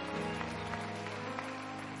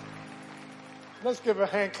 Let's give a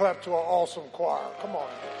hand clap to our awesome choir. Come on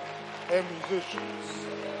now. And musicians.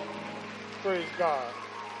 Praise God.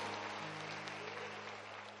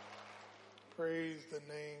 Praise the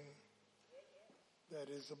name that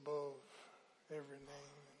is above every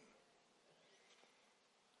name.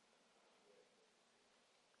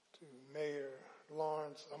 To Mayor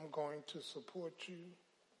Lawrence, I'm going to support you,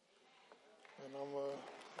 and I'm going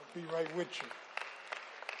to be right with you.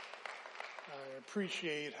 I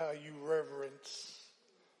appreciate how you reverence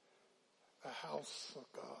the house of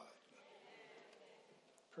God.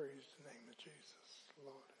 Praise the name of Jesus. The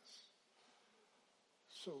Lord is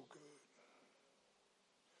so good.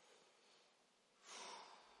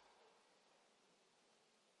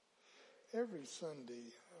 Every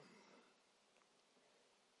Sunday,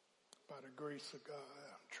 by the grace of God,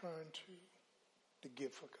 I'm trying the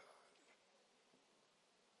gift of God,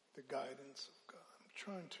 the guidance of God. I'm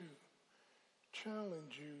trying to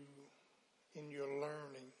challenge you in your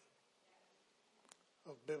learning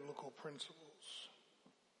of biblical principles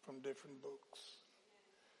from different books.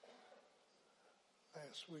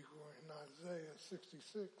 Last week we were in Isaiah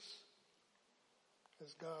 66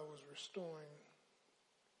 as God was restoring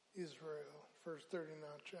Israel. First 39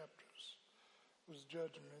 chapters was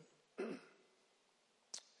judgment.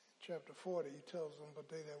 Chapter 40, he tells them, but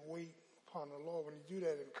they that wait upon the Lord. When you do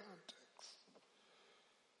that in context,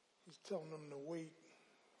 he's telling them to wait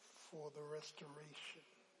for the restoration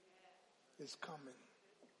is coming.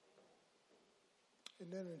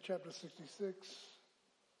 And then in chapter 66,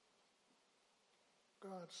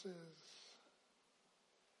 God says,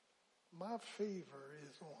 my favor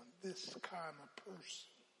is on this kind of person.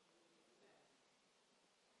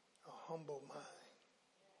 A humble mind,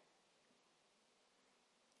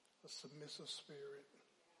 a submissive spirit,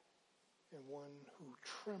 and one who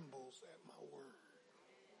trembles at my word.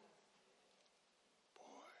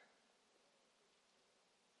 Boy.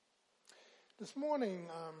 This morning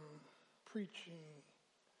I'm preaching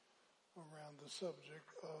around the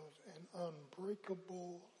subject of an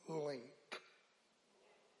unbreakable link.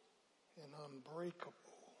 An unbreakable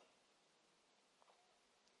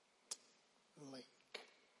link.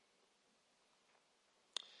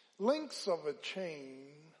 Links of a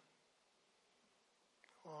chain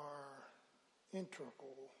are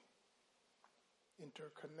integral,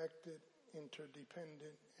 interconnected,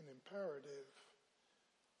 interdependent, and imperative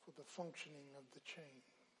for the functioning of the chain.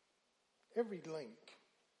 Every link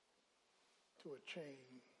to a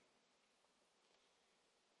chain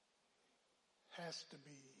has to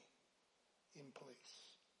be in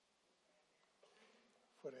place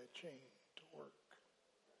for that chain to work.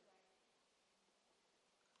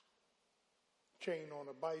 Chain on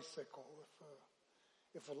a bicycle,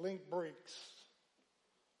 if a link breaks,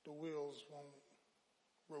 the wheels won't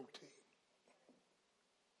rotate.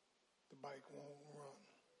 The bike won't run.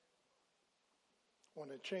 On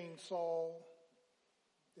a chainsaw,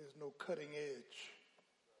 there's no cutting edge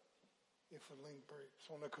if a link breaks.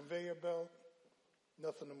 On a conveyor belt,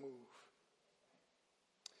 nothing to move.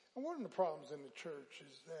 And one of the problems in the church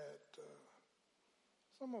is that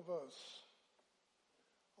some of us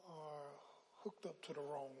are hooked up to the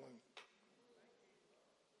wrong link.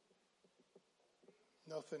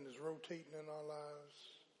 Nothing is rotating in our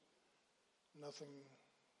lives. Nothing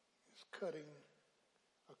is cutting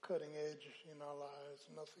a cutting edge in our lives.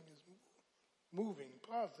 Nothing is moving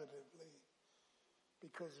positively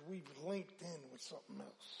because we've linked in with something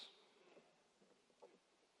else.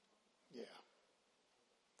 Yeah.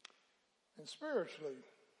 And spiritually,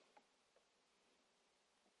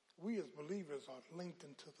 we as believers are linked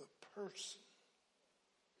into the person,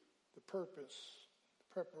 the purpose, the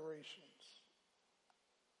preparations,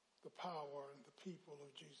 the power, and the people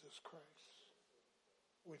of Jesus Christ.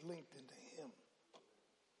 We're linked into him.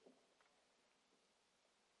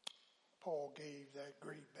 Paul gave that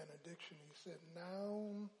great benediction. He said,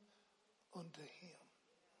 now unto him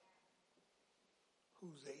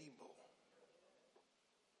who's able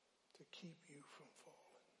to keep you from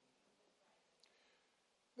falling.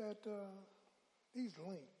 That these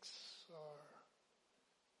links are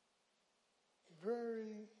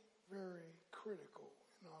very, very critical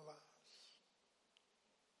in our lives.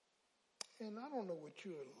 And I don't know what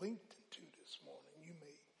you're linked into this morning.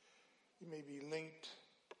 You may be linked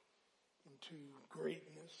into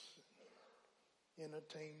greatness,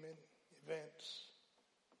 entertainment, events.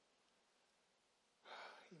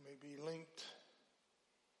 You may be linked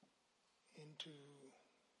into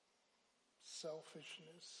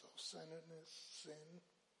selfishness, self-centeredness, sin.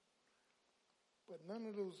 But none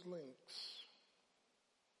of those links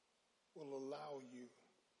will allow you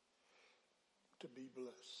to be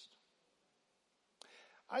blessed.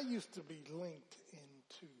 I used to be linked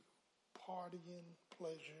into partying,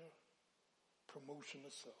 pleasure, promotion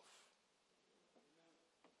of self.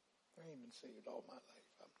 I ain't been saved all my life.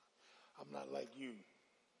 I'm not like you.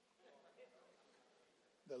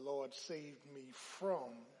 The Lord saved me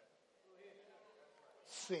from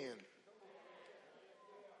sin.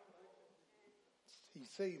 He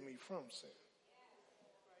saved me from sin.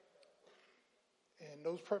 And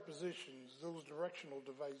those prepositions, those directional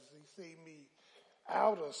devices, he saved me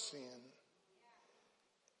out of sin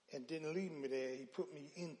and didn't leave me there. He put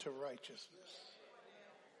me into righteousness.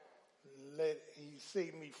 He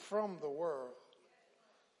saved me from the world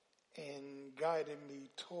and guided me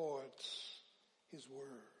towards his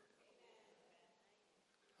word.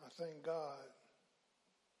 I thank God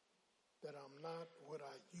that I'm not what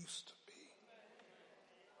I used to be.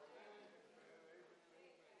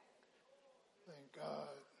 Thank God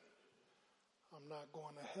I'm not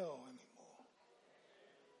going to hell anymore.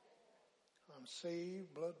 I'm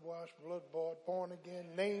saved, blood-washed, blood-bought, born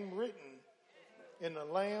again, name written in the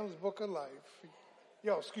Lamb's Book of Life.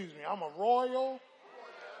 Yo, excuse me, I'm a royal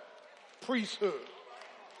priesthood.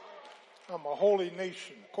 I'm a holy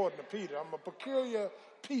nation, according to Peter. I'm a peculiar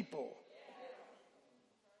people.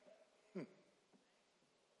 My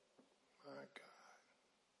God.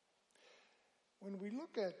 When we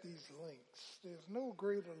look at these links, there's no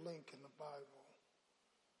greater link in the Bible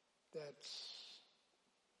that's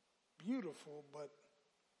beautiful, but,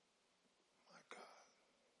 my God,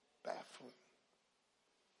 baffling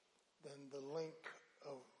than the link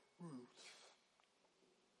of Ruth.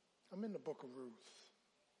 I'm in the book of Ruth.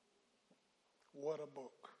 What a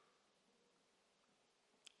book.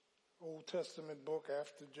 Old Testament book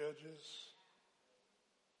after Judges.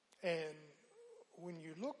 And when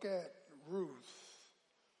you look at Ruth,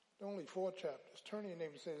 there are only 4 chapters. Turn to your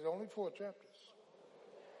neighbor and say, there's only 4 chapters.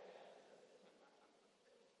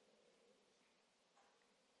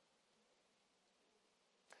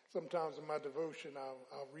 Sometimes in my devotion,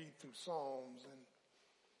 I'll read through Psalms,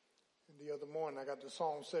 and the other morning I got to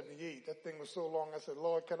Psalm 78. That thing was so long, I said,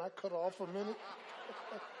 Lord, can I cut off a minute?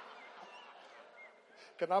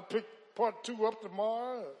 Can I pick part 2 up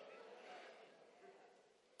tomorrow?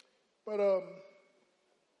 But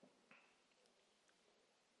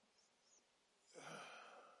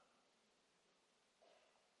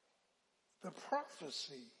the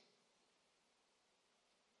prophecy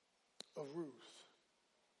of Ruth,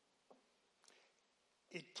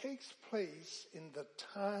 it takes place in the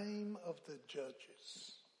time of the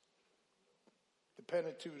Judges. The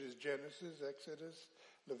Pentateuch is Genesis, Exodus,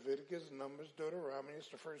 Leviticus, Numbers, Deuteronomy. It's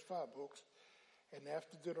the first 5 books. And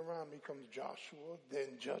after Deuteronomy comes Joshua,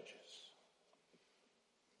 then Judges.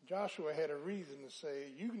 Joshua had a reason to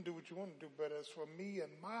say, you can do what you want to do, but as for me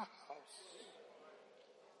and my house,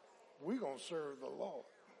 we're going to serve the Lord.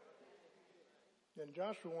 Then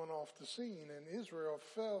Joshua went off the scene, and Israel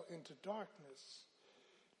fell into darkness.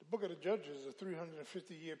 The book of the Judges is a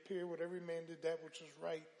 350-year period where every man did that which was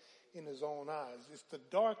right in his own eyes. It's the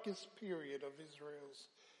darkest period of Israel's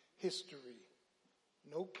history.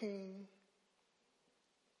 No king.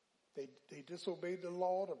 They disobeyed the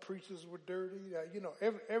law. The preachers were dirty.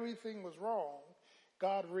 Everything was wrong.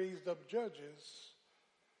 God raised up judges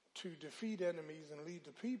to defeat enemies and lead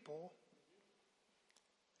the people.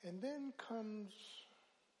 And then comes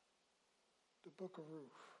the book of Ruth,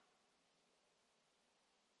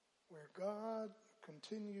 where God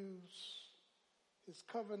continues his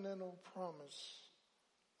covenantal promise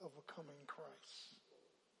of a coming Christ.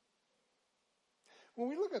 When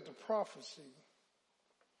we look at the prophecy,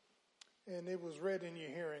 and it was read in your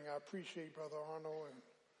hearing, I appreciate Brother Arnold and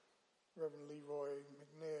Reverend Leroy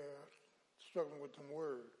McNair struggling with them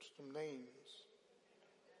words, them names.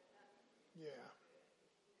 Yeah.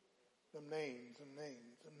 Them names.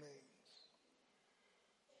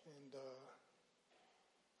 And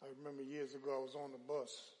I remember years ago I was on the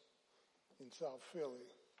bus in South Philly.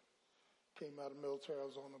 Came out of the military, I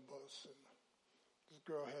was on the bus, and this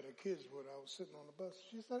girl had her kids with her. I was sitting on the bus.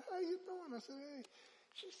 She said, "How you doing?" I said, "Hey."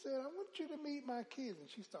 She said, "I want you to meet my kids." And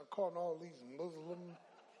she started calling all these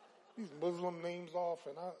Muslim names off,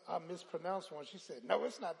 and I mispronounced one. She said, "No,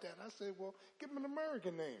 it's not that." I said, "Well, give them an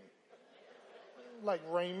American name. Like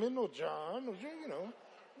Raymond or John, or, you know.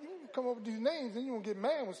 You can come up with these names and you won't get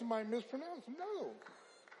mad when somebody mispronounces them." No.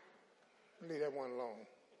 Leave that one alone.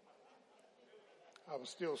 I was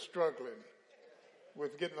still struggling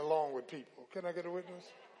with getting along with people. Can I get a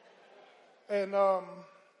witness? And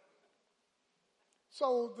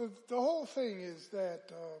so the whole thing is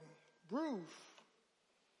that Ruth,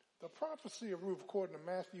 the prophecy of Ruth according to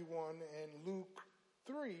Matthew 1 and Luke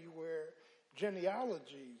 3, where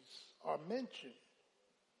genealogies are mentioned,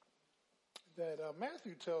 that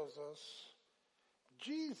Matthew tells us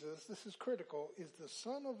Jesus, this is critical, is the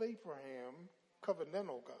son of Abraham,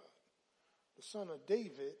 covenantal God, the son of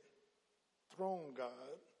David, throne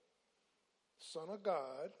God, son of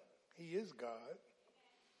God, he is God.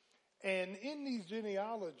 And in these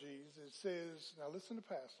genealogies, it says, now listen to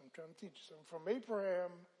Pastor, I'm trying to teach you something. From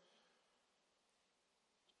Abraham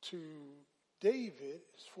to David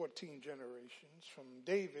is 14 generations. From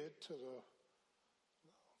David to the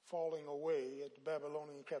falling away at the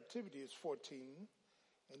Babylonian captivity is 14.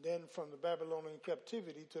 And then from the Babylonian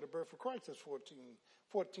captivity to the birth of Christ is 14.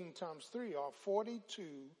 14 times 3 are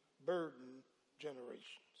 42 burden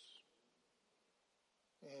generations.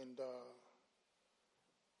 And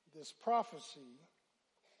this prophecy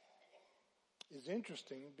is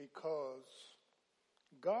interesting because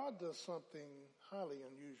God does something highly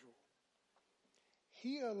unusual.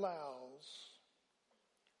 He allows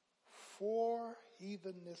 4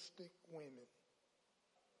 heathenistic women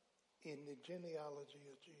in the genealogy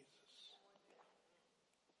of Jesus.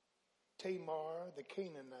 Tamar, the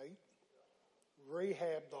Canaanite,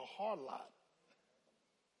 Rahab, the harlot.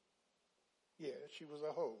 Yeah, she was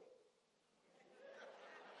a hoe.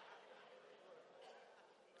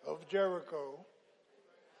 Of Jericho.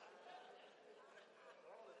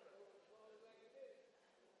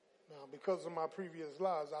 Now, because of my previous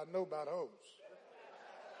lives, I know about hoes.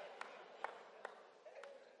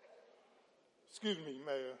 Excuse me,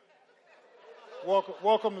 Mayor.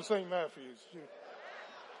 Welcome to St. Matthew's.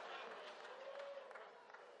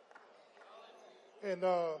 And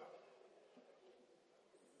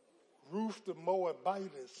Ruth the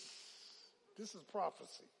Moabitess. This is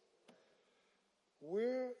prophecy.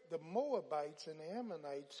 Where the Moabites and the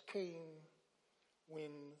Ammonites came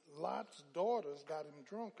when Lot's daughters got him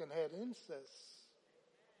drunk and had incest.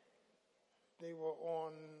 They were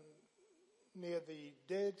near the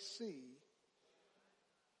Dead Sea,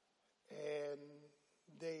 and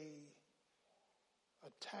they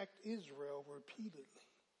attacked Israel repeatedly.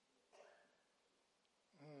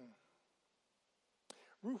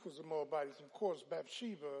 Ruth was a Moabite. Of course,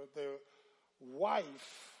 Bathsheba, the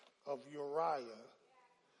wife of Uriah,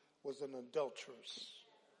 was an adulteress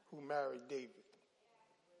who married David.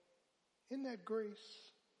 Isn't that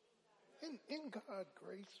grace? Isn't God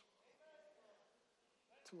grace?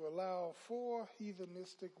 To allow 4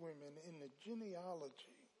 heathenistic women in the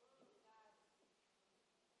genealogy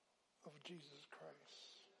of Jesus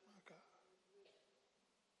Christ. My God.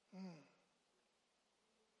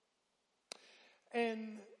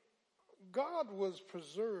 And God was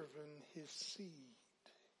preserving his seed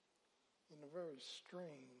in a very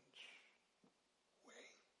strange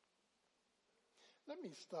way. Let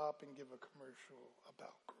me stop and give a commercial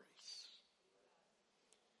about grace.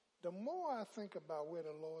 The more I think about where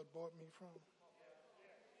the Lord brought me from,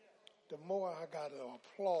 the more I got to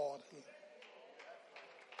applaud him.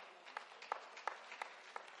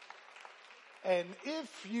 And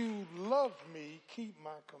if you love me, keep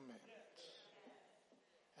my commandments.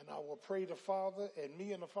 And I will pray the Father, and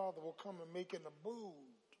me and the Father will come and make an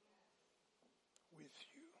abode with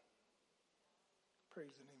you.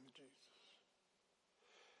 Praise the name of Jesus.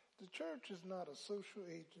 The church is not a social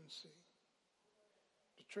agency.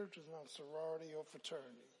 The church is not a sorority or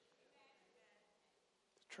fraternity.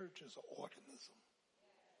 The church is an organism.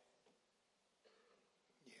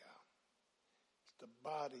 the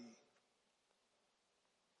body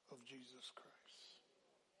of Jesus Christ.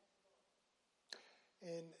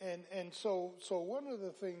 And so one of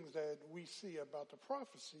the things that we see about the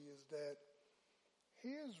prophecy is that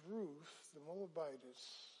here's Ruth, the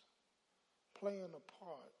Moabitess, playing a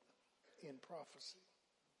part in prophecy.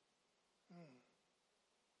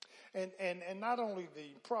 And not only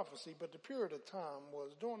the prophecy, but the period of time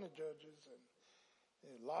was during the Judges,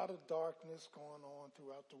 and a lot of darkness going on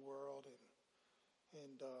throughout the world.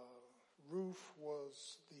 And Ruth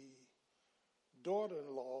was the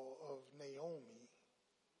daughter-in-law of Naomi.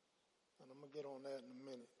 And I'm going to get on that in a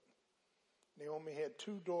minute. Naomi had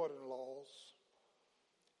two daughter-in-laws,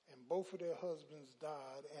 and both of their husbands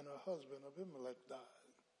died, and her husband Abimelech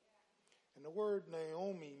died. And the word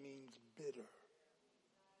Naomi means bitter.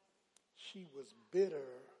 She was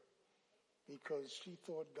bitter because she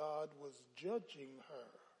thought God was judging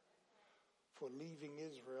her for leaving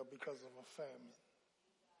Israel because of a famine.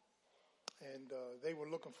 And they were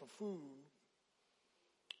looking for food.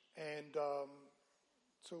 And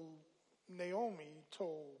so Naomi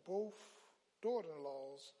told both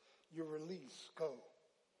daughter-in-laws, "You're released, go."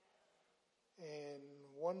 And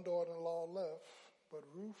one daughter-in-law left, but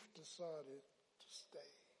Ruth decided to stay.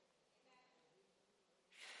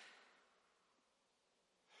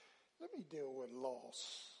 Let me deal with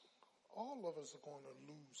loss. All of us are going to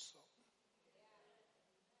lose something.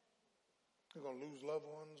 We're going to lose loved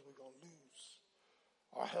ones. We're going to lose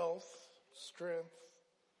our health, strength.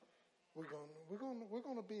 We're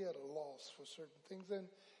going to be at a loss for certain things,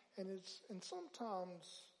 and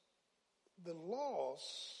sometimes the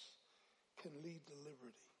loss can lead to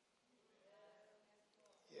liberty.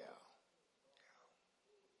 Yeah.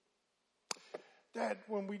 That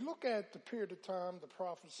when we look at the period of time, the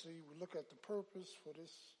prophecy, we look at the purpose for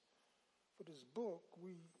this book,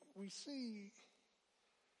 we see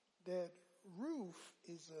that Ruth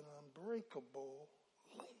is an unbreakable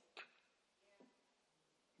link.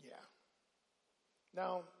 Yeah.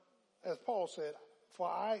 Now, as Paul said, for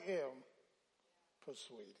I am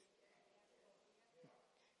persuaded.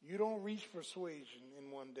 You don't reach persuasion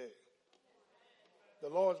in one day. The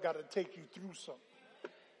Lord's got to take you through something.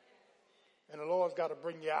 And the Lord's got to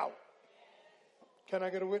bring you out. Can I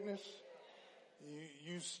get a witness?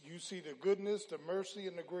 You see the goodness, the mercy,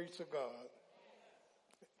 and the grace of God.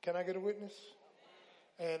 Can I get a witness?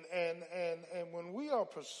 And when we are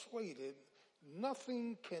persuaded,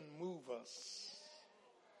 nothing can move us.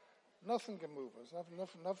 Nothing can move us.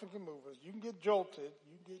 Nothing can move us. You can get jolted.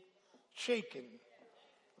 You can get shaken.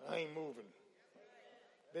 I ain't moving.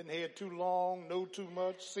 Been here too long, know too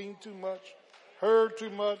much, seen too much, heard too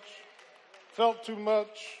much, felt too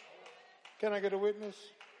much. Can I get a witness?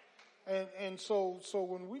 And so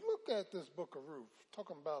when we look at this book of Ruth,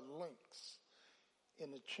 talking about links in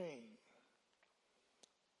the chain,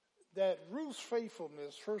 that Ruth's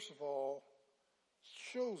faithfulness, first of all,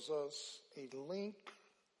 shows us a link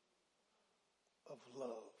of love.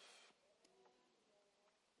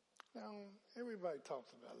 Now, everybody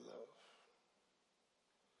talks about love.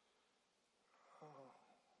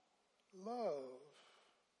 Love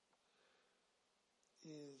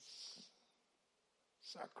is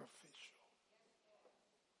sacrificial.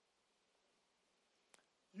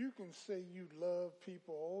 You can say you love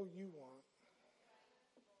people all you want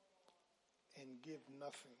and give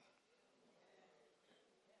nothing.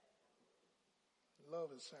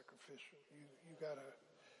 Love is sacrificial. You gotta,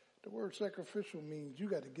 the word sacrificial means you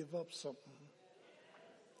gotta give up something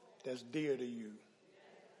that's dear to you.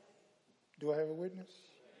 Do I have a witness?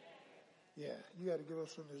 Yeah, you got to give up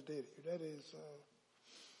something that's dear to you. That is,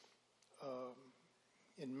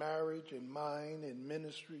 in marriage, in mind, in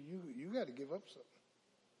ministry, you got to give up something.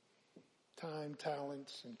 Time,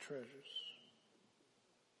 talents, and treasures.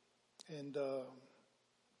 And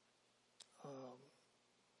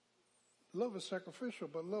love is sacrificial,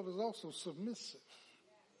 but love is also submissive.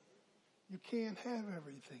 You can't have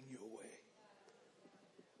everything your way.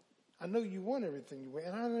 I know you want everything your way,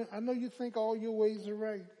 and I know you think all your ways are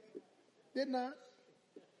right. They're not.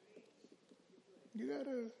 You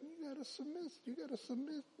gotta submit. You gotta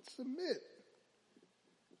submit.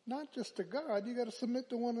 Not just to God, you gotta submit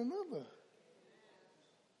to one another.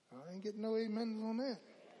 I ain't getting no amens on that.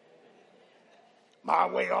 My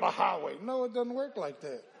way or the highway. No, it doesn't work like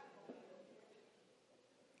that.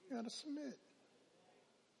 You gotta submit.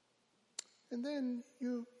 And then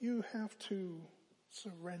you have to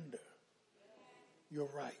surrender your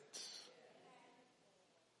rights.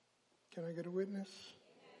 Can I get a witness?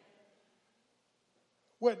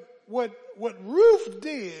 What Ruth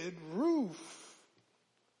did,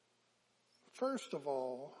 first of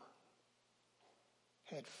all,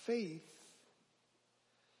 had faith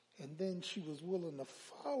And then she was willing to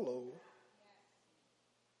follow,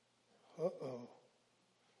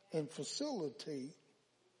 and facilitate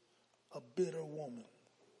a bitter woman.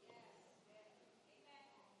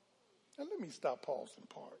 Now let me stop, pause, and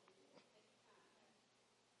part.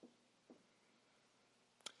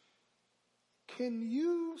 Can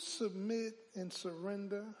you submit and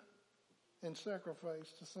surrender and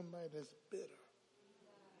sacrifice to somebody that's bitter?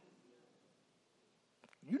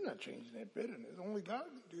 You're not changing that bitterness. Only God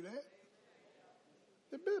can do that.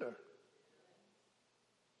 They're bitter.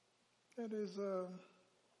 That is,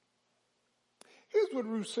 here's what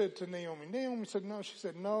Ruth said to Naomi. Naomi said, no. She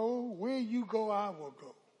said, no, where you go, I will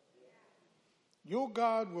go. Your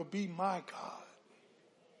God will be my God.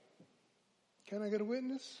 Can I get a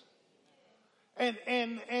witness?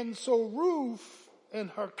 And so Ruth and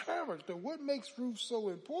her character, what makes Ruth so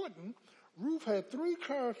important? Ruth had three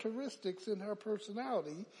characteristics in her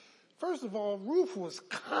personality. First of all, Ruth was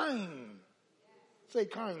kind. Say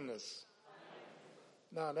kindness.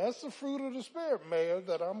 Now that's the fruit of the Spirit, Mayor,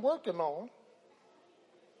 that I'm working on.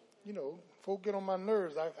 You know, folk get on my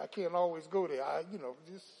nerves. I can't always go there.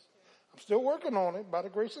 I'm still working on it by the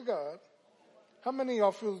grace of God. How many of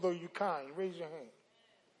y'all feel as though you're kind? Raise your hand.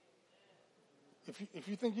 If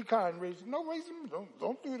you think you're kind, raise them.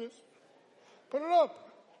 Don't do this. Put it up.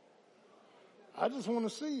 I just want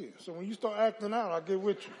to see you. So when you start acting out, I'll get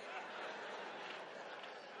with you.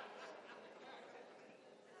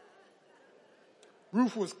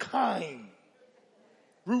 Ruth was kind.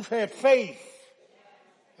 Ruth had faith.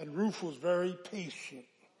 And Ruth was very patient.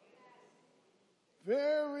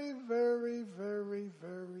 Very, very, very,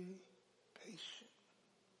 very patient.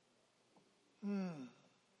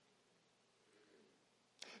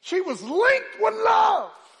 She was linked with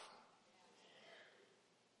love.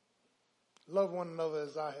 Love one another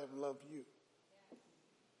as I have loved you.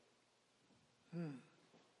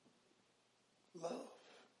 Love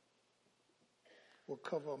will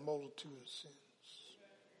cover a multitude of sins.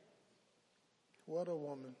 What a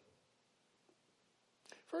woman.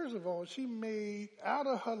 First of all, she made, out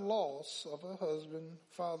of her loss of her husband,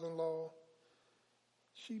 father-in-law,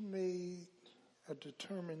 she made a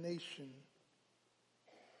determination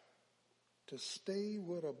to stay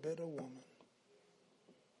with a bitter woman.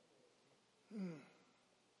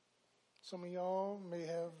 Some of y'all may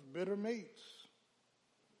have bitter mates.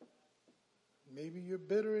 Maybe you're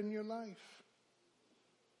bitter in your life.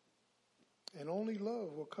 And only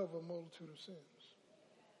love will cover a multitude of sins.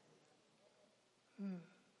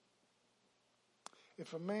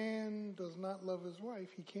 If a man does not love his wife,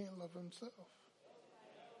 he can't love himself.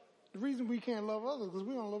 The reason we can't love others is because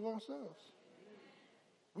we don't love ourselves.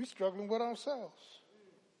 We're struggling with ourselves.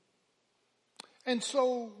 And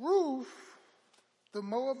so Ruth, the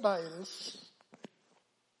Moabitess,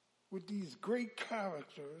 with these great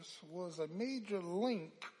characters, was a major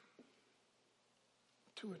link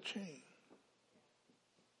to a chain.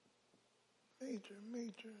 Major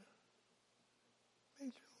link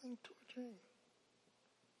to a chain.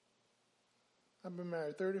 I've been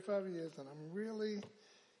married 35 years, and I'm really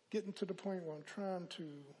getting to the point where I'm trying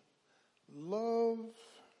to love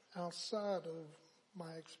outside of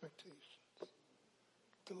my expectations.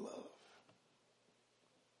 To love.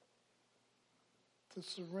 To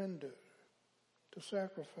surrender. To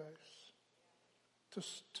sacrifice. To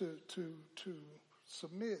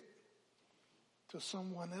submit to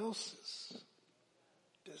someone else's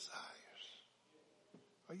desires.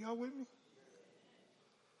 Are y'all with me?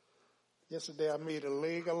 Yesterday I made a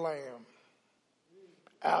leg of lamb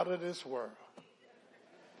out of this world.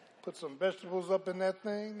 Put some vegetables up in that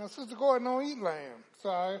thing. Now, Sister Gordon don't eat lamb. So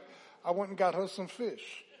I went and got her some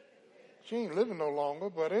fish. She ain't living no longer,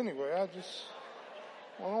 but anyway, I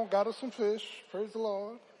got her some fish. Praise the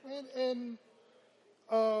Lord. And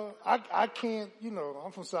I can't,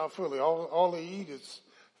 I'm from South Philly. All they eat is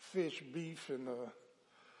fish, beef, and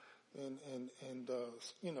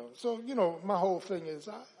so, my whole thing is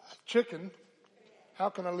chicken. How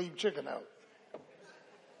can I leave chicken out?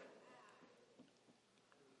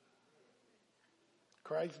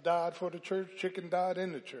 Christ died for the church. Chicken died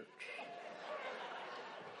in the church.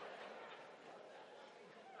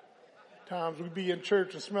 Times we be in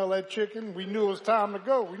church and smell that chicken, we knew it was time to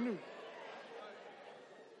go. We knew.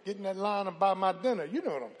 Get in that line and buy my dinner. You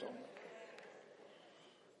know what I'm talking about.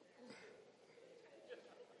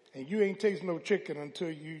 And you ain't taste no chicken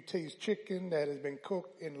until you taste chicken that has been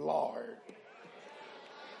cooked in lard.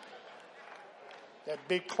 That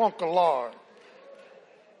big clunk of lard.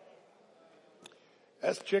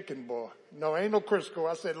 That's chicken, boy. No, ain't no Crisco.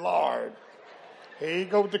 I said lard. Here you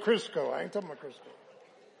go with the Crisco. I ain't talking about Crisco.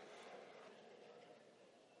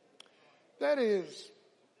 That is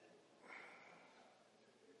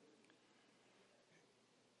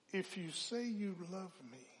if you say you love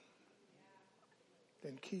me,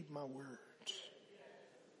 then keep my words.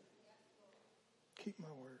 Keep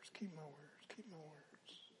my words, keep my words, keep my words.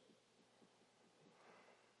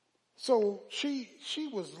 So she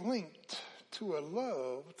was linked to a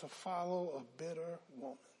love to follow a bitter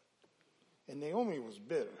woman. And Naomi was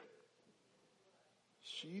bitter.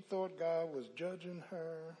 She thought God was judging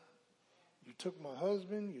her. You took my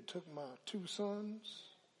husband, you took my 2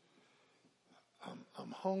 sons.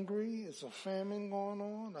 I'm hungry. It's a famine going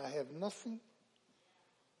on. I have nothing.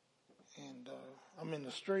 And I'm in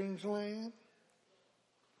a strange land.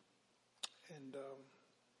 And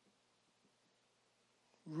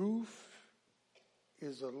Ruth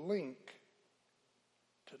is a link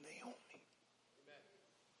to Naomi.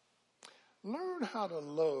 Learn how to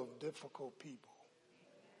love difficult people.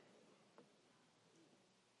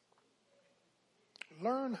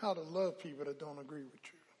 Learn how to love people that don't agree with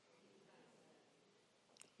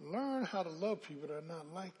you. Learn how to love people that are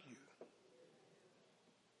not like you.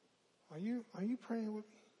 Are you praying with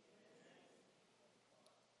me?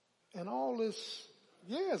 And all this,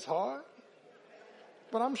 yeah, it's hard.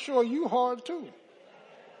 But I'm sure you hard too.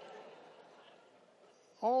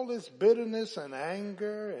 All this bitterness and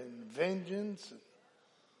anger and vengeance and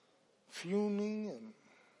fuming and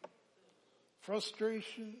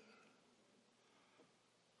frustration.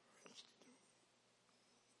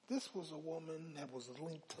 This was a woman that was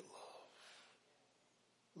linked to love.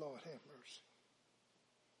 Lord have mercy.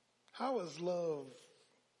 How is love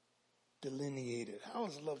delineated? How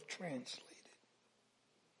is love translated?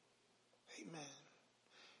 Amen.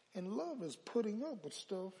 And love is putting up with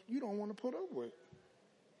stuff you don't want to put up with.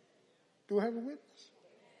 Do I have a witness?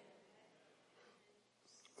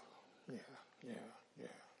 Yeah.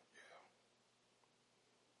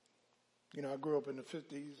 You know, I grew up in the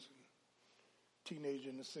 50s, teenager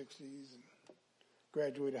in the 60s, and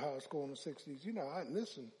graduated high school in the 60s. You know,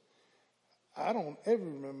 I don't ever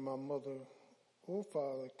remember my mother or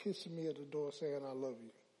father kissing me at the door saying, I love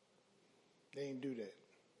you. They didn't do that.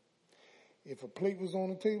 If a plate was on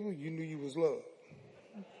the table, you knew you was loved.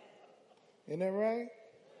 Isn't that right?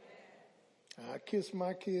 I kissed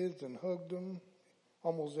my kids and hugged them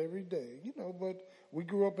almost every day, you know, but we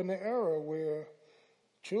grew up in an era where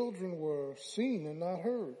children were seen and not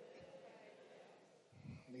heard.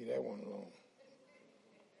 Leave that one alone.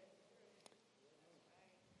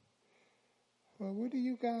 Well, where do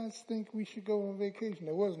you guys think we should go on vacation?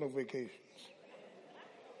 There was no vacations.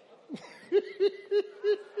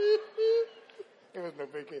 There was no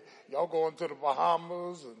vacation. Y'all going to the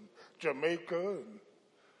Bahamas and Jamaica, and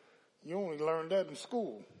you only learned that in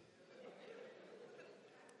school.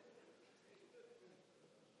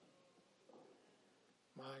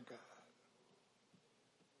 My God.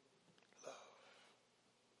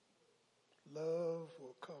 Love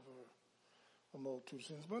will cover a multitude of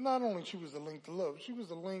sins. But not only she was a link to love, she was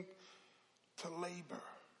a link to labor.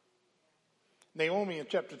 Naomi in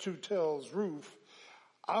chapter 2 tells Ruth,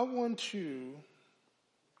 I want you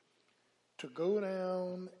to go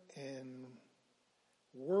down and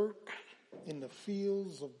work in the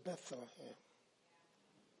fields of Bethlehem.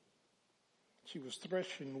 She was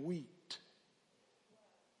threshing wheat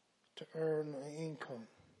to earn an income.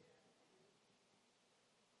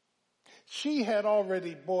 She had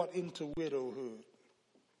already bought into widowhood.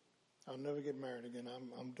 I'll never get married again.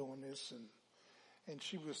 I'm doing this. And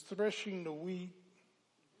she was threshing the wheat.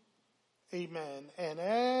 Amen. And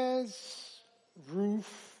as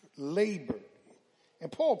Ruth labored, and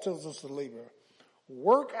Paul tells us to labor,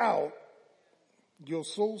 work out your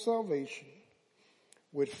soul salvation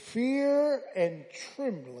with fear and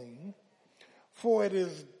trembling, for it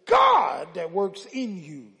is God that works in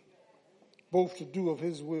you, both to do of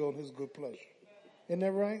his will and his good pleasure. Isn't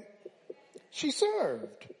that right? She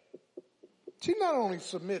served. She not only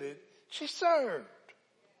submitted, she served.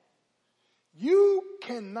 You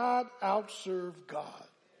cannot outserve God.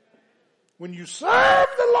 When you serve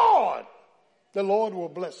the Lord will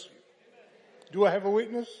bless you. Do I have a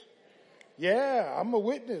witness? Yeah, I'm a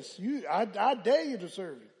witness. I dare you to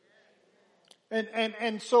serve him.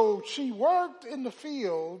 And so she worked in the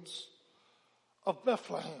fields of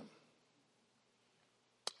Bethlehem.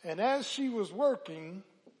 And as she was working,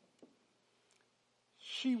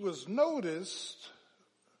 she was noticed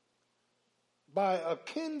by a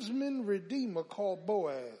kinsman redeemer called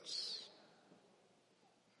Boaz.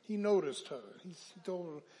 He noticed her. He told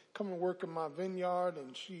her, come and work in my vineyard,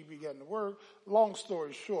 and she began to work. Long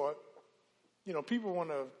story short, you know, people want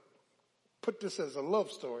to put this as a love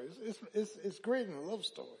story. It's great in a love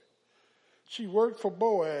story. She worked for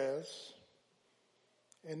Boaz,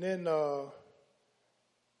 and then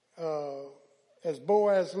as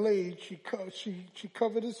Boaz laid, she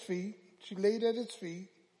covered his feet. She laid at his feet.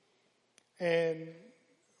 And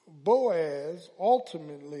Boaz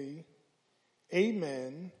ultimately,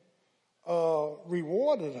 amen,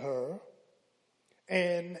 rewarded her.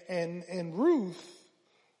 And Ruth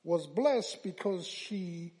was blessed because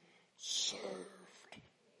she served.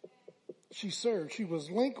 She served. She was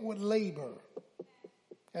linked with labor.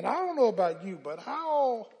 And I don't know about you, but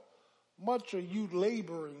how much are you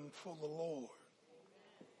laboring for the Lord?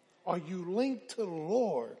 Are you linked to the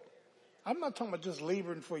Lord? I'm not talking about just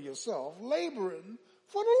laboring for yourself, laboring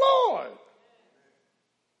for the Lord.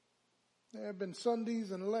 There have been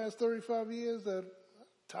Sundays in the last 35 years that I'm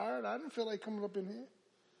tired. I didn't feel like coming up in here.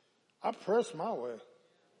 I pressed my way.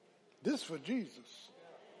 This is for Jesus.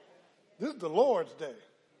 This is the Lord's day.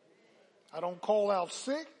 I don't call out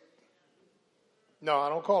sick. No, I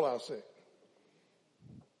don't call out sick.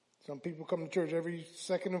 Some people come to church every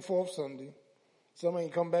second and fourth Sunday. Some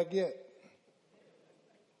ain't come back yet.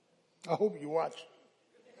 I hope you watch.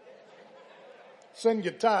 Send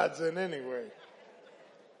your tithes in anyway.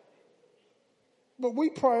 But we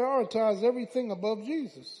prioritize everything above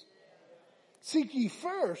Jesus. Seek ye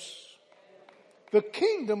first the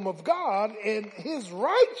kingdom of God and his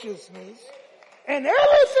righteousness, and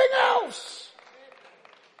everything else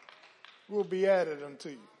will be added unto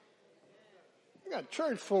you. You got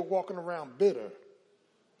church folk walking around bitter,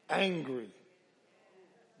 angry,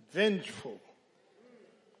 vengeful.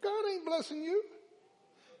 God ain't blessing you.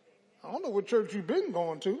 I don't know what church you've been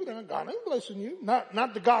going to, but God ain't blessing you.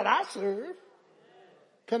 Not the God I serve.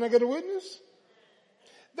 Can I get a witness?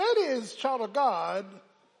 That is, child of God,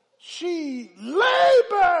 she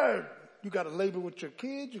labored. You got to labor with your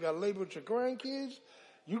kids. You got to labor with your grandkids.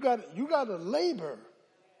 You got to labor.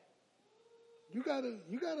 You got to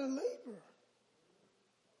labor.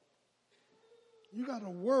 You got to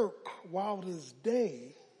work while it is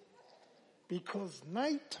day, because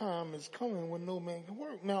nighttime is coming when no man can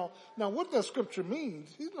work. Now what that scripture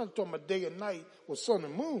means, he's not talking about day and night with sun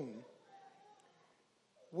and moon.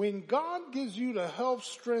 When God gives you the health,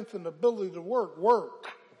 strength, and ability to work, work.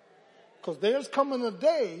 Because there's coming a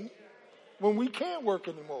day when we can't work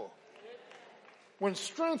anymore. When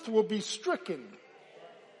strength will be stricken.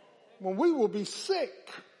 When we will be sick.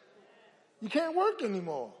 You can't work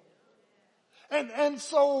anymore. And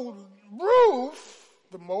so Ruth,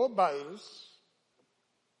 the Moabitess,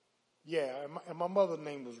 and my mother's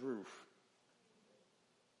name was Ruth.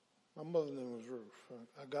 My mother's name was Ruth.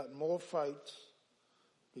 I got more fights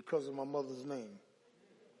because of my mother's name.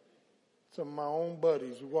 Some of my own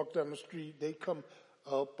buddies who walk down the street, they come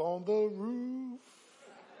up on the roof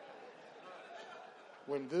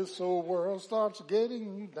when this old world starts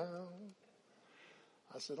getting you down.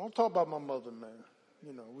 I said, don't talk about my mother, man.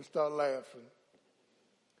 You know, we start laughing.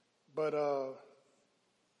 But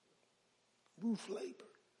Ruth labored.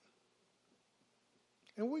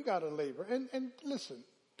 And we got to labor. And listen,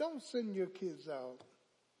 don't send your kids out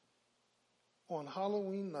on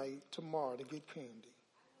Halloween night tomorrow to get candy.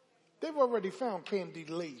 They've already found candy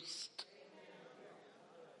laced.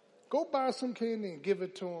 Go buy some candy and give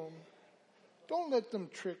it to them. Don't let them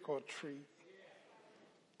trick or treat.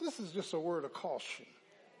 This is just a word of caution.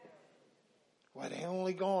 Well, they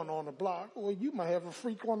only gone on the block. Well, you might have a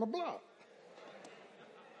freak on the block.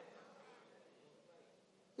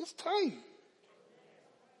 It's tight.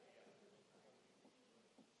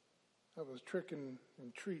 I was tricking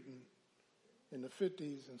and treating in the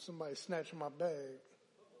 50s, and somebody snatched my bag.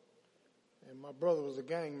 And my brother was a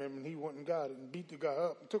gang member, and he went and got it and beat the guy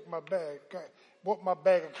up and took my bag, brought my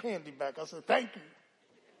bag of candy back. I said, thank you.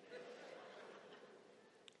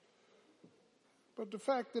 But the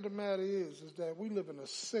fact of the matter is that we live in a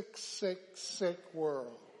sick, sick, sick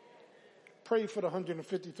world. Pray for the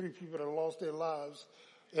 153 people that lost their lives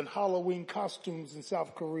in Halloween costumes in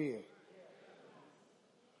South Korea.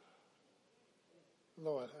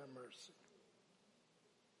 Lord have mercy.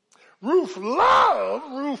 Ruth loved,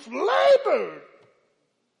 Ruth labored.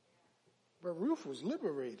 But Ruth was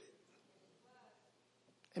liberated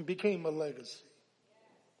and became a legacy.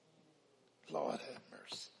 Lord have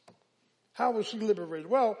mercy. How was she liberated?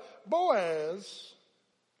 Well, Boaz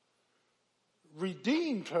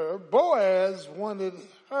redeemed her. Boaz wanted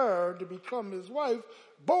her to become his wife.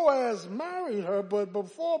 Boaz married her, but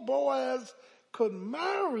before Boaz could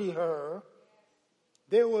marry her,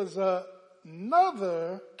 there was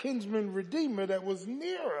another kinsman redeemer that was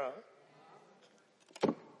nearer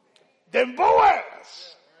than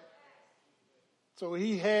Boaz. So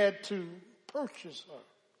he had to purchase her.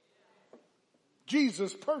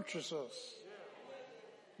 Jesus purchased us.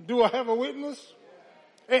 Do I have a witness?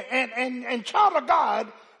 And child of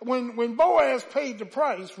God, when Boaz paid the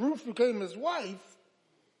price, Ruth became his wife.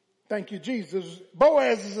 Thank you, Jesus.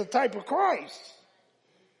 Boaz is a type of Christ.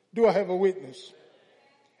 Do I have a witness?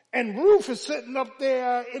 And Ruth is sitting up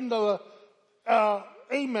there in the,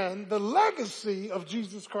 amen, the legacy of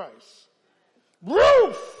Jesus Christ.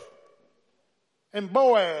 Ruth and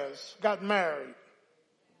Boaz got married.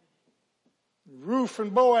 Ruth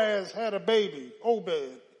and Boaz had a baby,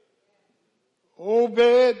 Obed.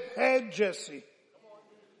 Obed had Jesse.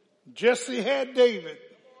 Jesse had David.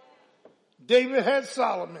 David had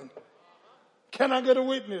Solomon. Can I get a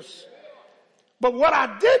witness? But what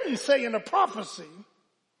I didn't say in the prophecy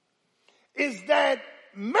is that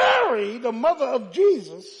Mary, the mother of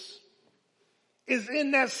Jesus, is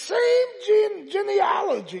in that same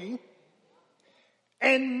genealogy,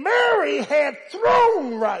 and Mary had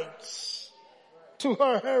throne rights to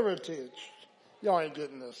her heritage. Y'all ain't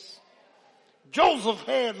getting this. Joseph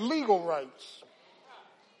had legal rights.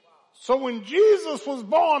 So when Jesus was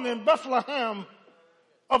born in Bethlehem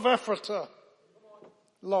of Ephratah,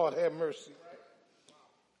 Lord have mercy.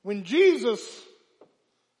 When Jesus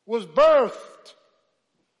was birthed,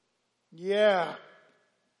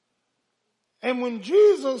 and when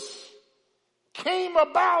Jesus came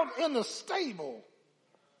about in a stable,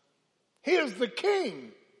 here's the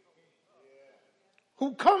king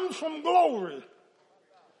who comes from glory,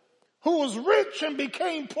 who was rich and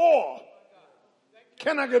became poor.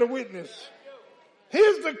 Can I get a witness?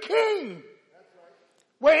 Here's the king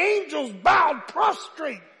where angels bowed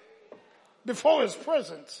prostrate before his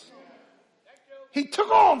presence. He took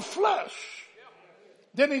on flesh.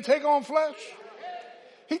 Didn't he take on flesh?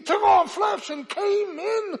 He took on flesh and came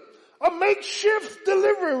in a makeshift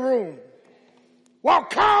delivery room. While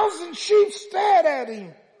cows and sheep stared at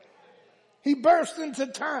him, he burst into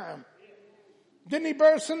time. Didn't he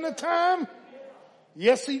burst into time?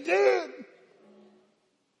 Yes, he did.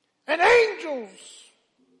 And angels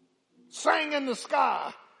sang in the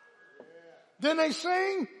sky. Didn't they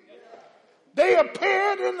sing? They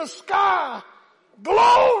appeared in the sky.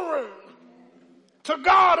 Glory to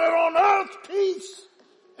God, and on earth peace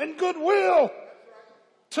and goodwill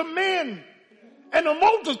to men. And a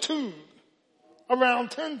multitude,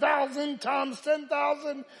 around 10,000 times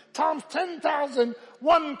 10,000 times 10,000.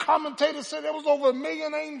 One commentator said there was over 1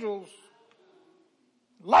 million angels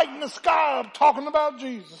lighting the sky up talking about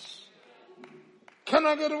Jesus. Can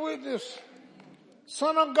I get a witness?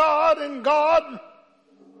 Son of God and God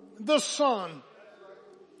the Son.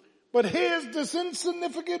 But here's this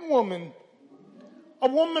insignificant woman, a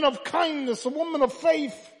woman of kindness, a woman of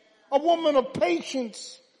faith, a woman of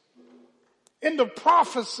patience, in the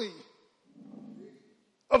prophecy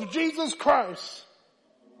of Jesus Christ.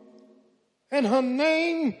 And her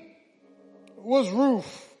name was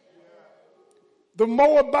Ruth, the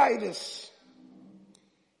Moabitess.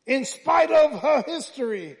 In spite of her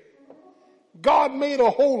history, God made her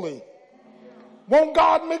holy. Won't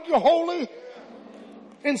God make you holy?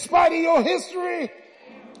 In spite of your history?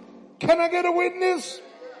 Can I get a witness?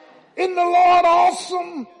 In the Lord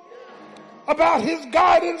awesome about his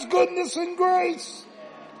guidance, goodness, and grace.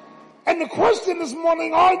 And the question this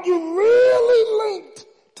morning, are you really linked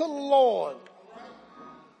to the Lord?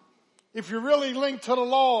 If you're really linked to the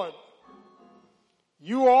Lord,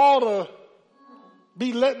 you ought to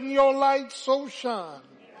be letting your light so shine.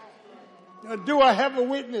 Now, do I have a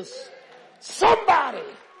witness? Somebody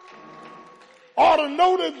ought to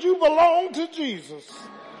know that you belong to Jesus.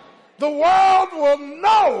 The world will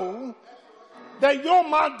know that you're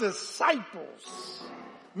my disciples,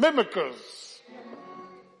 mimickers,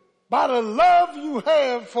 by the love you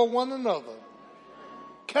have for one another.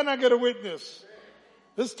 Can I get a witness?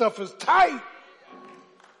 This stuff is tight.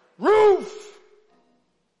 Ruth,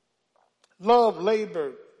 love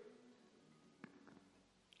labored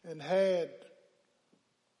and had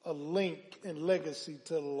a link and legacy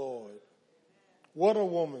to the Lord. What a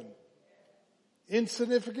woman.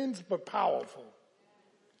 Insignificant but powerful.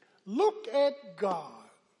 Look at God.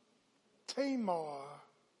 Tamar,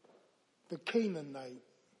 the Canaanite,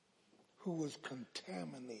 who was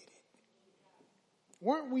contaminated.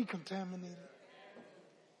 Weren't we contaminated?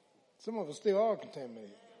 Some of us still are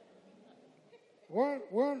contaminated.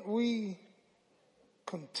 Weren't we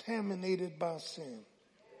contaminated by sin?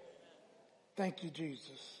 Thank you,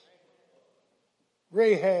 Jesus.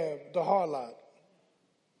 Rahab, the harlot,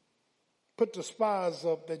 put the spies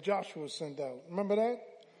up that Joshua sent out. Remember that?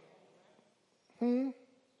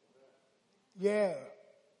 Yeah.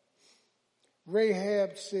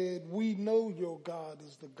 Rahab said, we know your God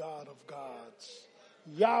is the God of gods.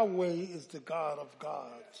 Yahweh is the God of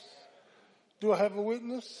gods. Do I have a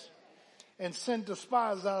witness? And sent the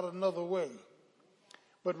spies out another way.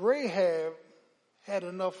 But Rahab had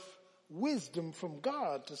enough wisdom from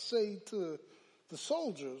God to say to the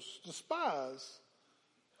soldiers, the spies,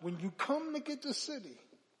 when you come to get the city,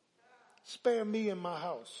 spare me and my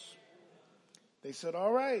house. They said,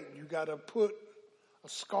 all right, you got to put a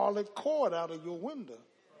scarlet cord out of your window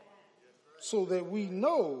so that we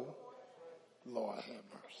know, Lord have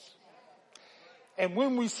mercy. And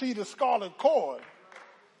when we see the scarlet cord,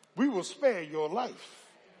 we will spare your life.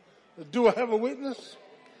 Do I have a witness?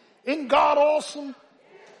 Isn't God awesome?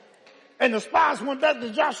 And the spies went back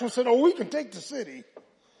to Joshua and said, oh, we can take the city.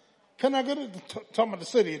 Can I get it? Talking about the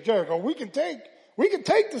city of Jericho. We can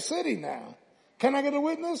take the city now. Can I get a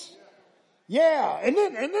witness? Yeah. And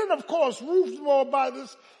then of course, Ruth's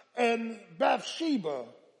Moabitess and Bathsheba.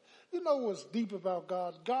 You know what's deep about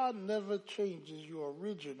God? God never changes your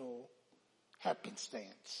original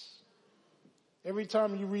happenstance. Every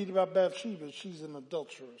time you read about Bathsheba, she's an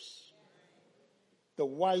adulteress. The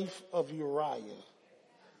wife of Uriah.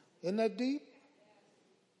 Isn't that deep?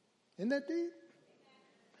 Isn't that deep?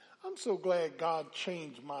 I'm so glad God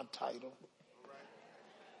changed my title.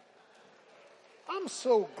 I'm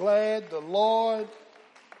so glad the Lord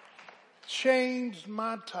changed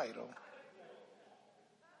my title.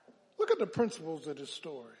 Look at the principles of this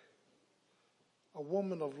story. A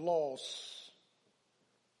woman of loss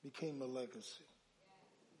became a legacy.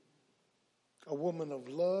 A woman of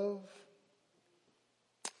love,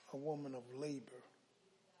 a woman of labor.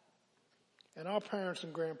 And our parents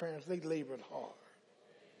and grandparents, they labored hard.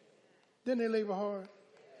 Didn't they labor hard?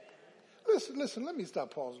 Listen, let me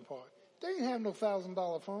stop pausing part. They ain't have no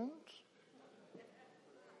 $1,000 phones.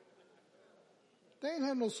 They ain't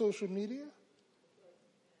have no social media.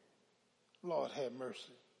 Lord have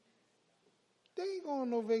mercy. They ain't going on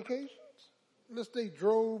no vacations unless they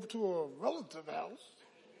drove to a relative house.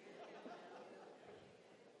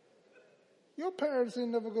 Your parents ain't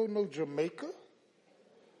never go to no Jamaica.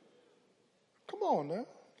 Come on now.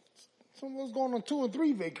 Some of us going on 2 and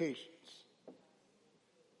 3 vacations. Your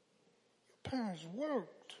parents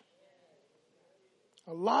worked.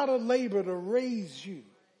 A lot of labor to raise you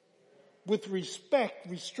with respect,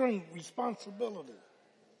 restraint, responsibility.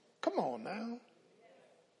 Come on now.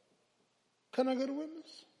 Can I get a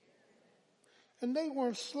witness? And they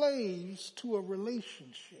weren't slaves to a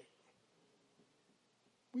relationship.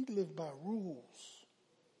 We live by rules.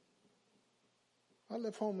 I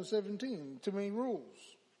left home at 17. Too many rules.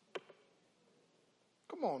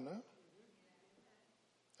 Come on now.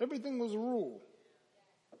 Everything was a rule.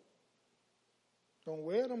 Don't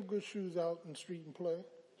wear them good shoes out in the street and play.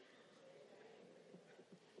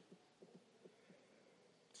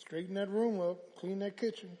 Straighten that room up. Clean that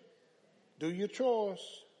kitchen. Do your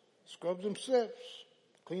chores. Scrub them steps.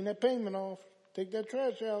 Clean that pavement off. Take that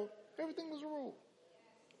trash out. Everything was a rule.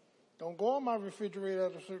 Don't go on my refrigerator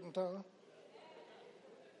at a certain time.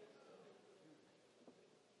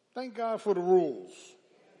 Thank God for the rules.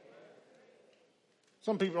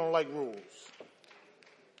 Some people don't like rules.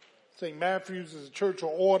 St. Matthew's is a church of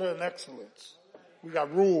order and excellence. We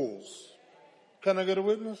got rules. Can I get a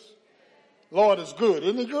witness? Lord is good.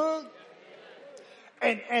 Isn't he good?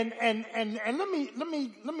 And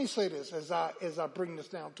let me say this as I bring this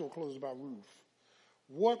down to a close about Ruth.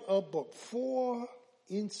 What a book. 4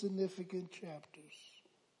 insignificant chapters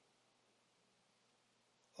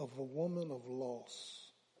of a woman of loss,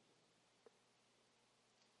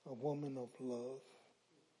 a woman of love,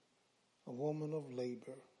 a woman of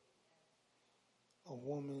labor, a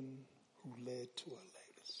woman who led to a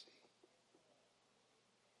legacy.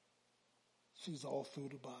 She's all through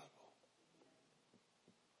the Bible.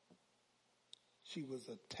 She was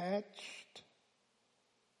attached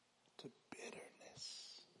to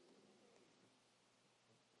bitterness.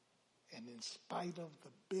 And in spite of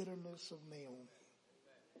the bitterness of Naomi,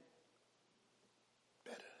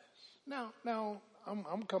 bitterness. Now,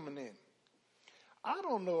 I'm coming in. I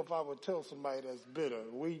don't know if I would tell somebody that's bitter,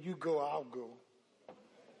 where you go, I'll go.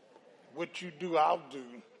 What you do, I'll do.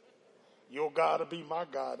 Your God will be my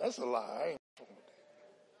God. That's a lie. I ain't talking about that.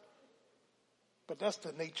 But that's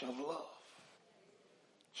the nature of love.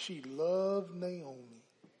 She loved Naomi.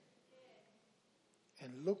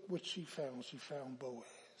 And look what she found. She found Boaz,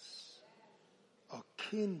 a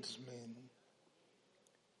kinsman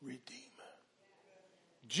redeemer.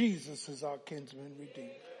 Jesus is our kinsman redeemer.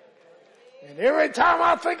 And every time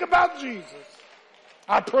I think about Jesus,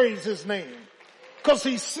 I praise his name. Because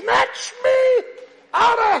he snatched me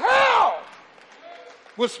out of hell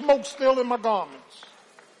with smoke still in my garments.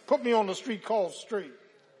 Put me on the street called straight.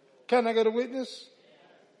 Can I get a witness?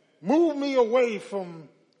 Move me away from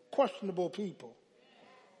questionable people.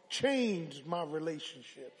 Changed my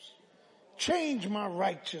relationships. Change my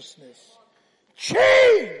righteousness.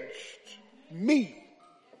 Changed me.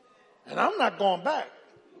 And I'm not going back.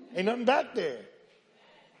 Ain't nothing back there.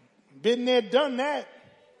 Been there, done that.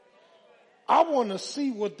 I want to see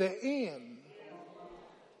what the end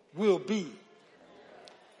will be.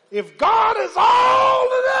 If God is all of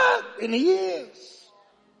that, and he is,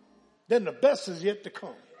 then the best is yet to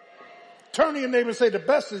come. Turn to your neighbor and say, the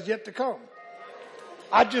best is yet to come.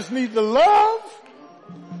 I just need the love.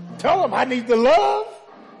 Tell them I need the love.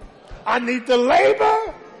 I need the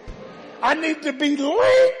labor. I need to be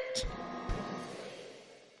linked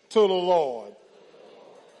to the Lord.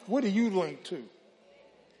 What are you linked to?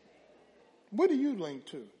 What are you linked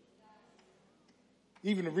to?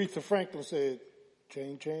 Even Aretha Franklin said,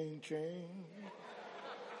 chain, chain, chain.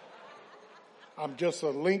 I'm just a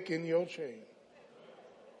link in your chain.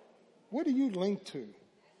 What are you linked to?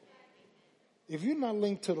 If you're not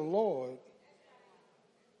linked to the Lord,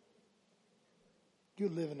 you're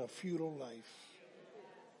living a futile life.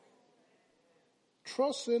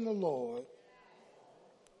 Trust in the Lord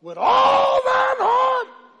with all thine heart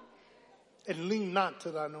and lean not to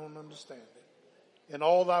thine own understanding. In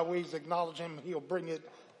all thy ways acknowledge him, he'll bring it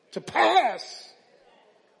to pass.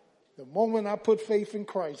 The moment I put faith in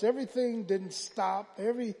Christ, everything didn't stop.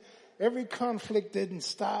 Every conflict didn't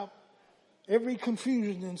stop. Every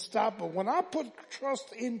confusion didn't stop. But when I put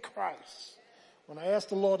trust in Christ, when I asked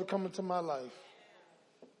the Lord to come into my life,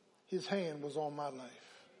 his hand was on my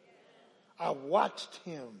life. I watched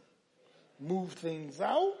him move things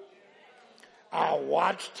out. I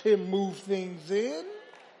watched him move things in.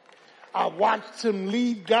 I watched him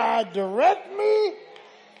lead, guide, direct me.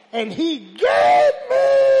 And he gave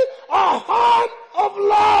me a heart of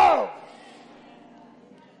love.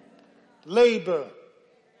 Labor,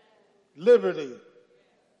 liberty,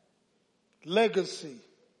 legacy,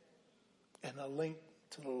 and a link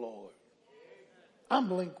to the Lord. I'm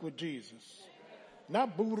linked with Jesus.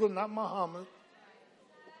 Not Buddha, not Muhammad,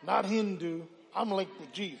 not Hindu. I'm linked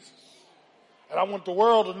with Jesus. And I want the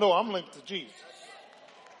world to know I'm linked to Jesus.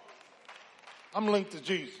 I'm linked to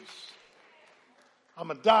Jesus. I'm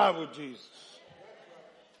going to die with Jesus.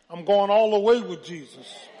 I'm going all the way with Jesus.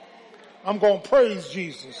 I'm going to praise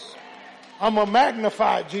Jesus. I'm going to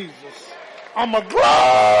magnify Jesus. I'm going to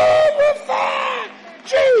glorify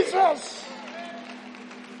Jesus.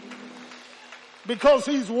 Because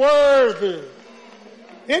he's worthy.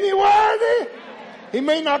 Isn't he worthy? He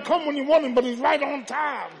may not come when you want him, but he's right on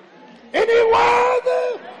time. Isn't he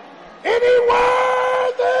worthy? Isn't he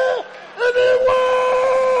worthy? Isn't he worthy?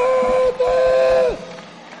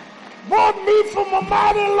 Brought me from a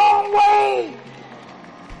mighty long way.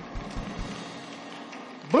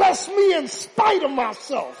 Bless me in spite of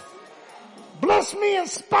myself. Bless me in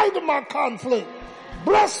spite of my conflict.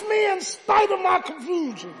 Bless me in spite of my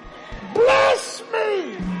confusion. Bless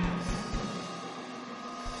me.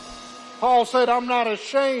 Paul said, I'm not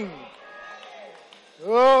ashamed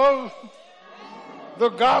of the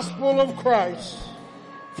gospel of Christ,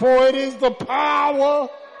 for it is the power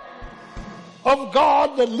of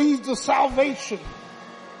God that leads to salvation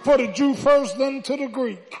for the Jew first, then to the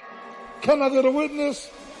Greek. Can I get a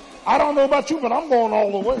witness? I don't know about you, but I'm going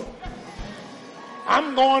all the way.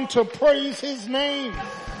 I'm going to praise his name.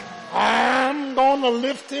 I'm going to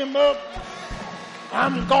lift him up.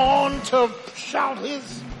 I'm going to shout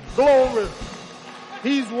his glory.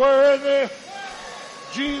 He's worthy.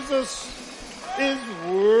 Jesus is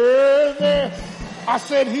worthy. I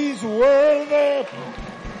said he's worthy.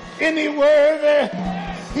 Any worthy.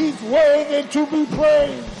 He's worthy to be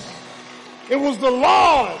praised. It was the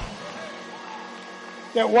Lord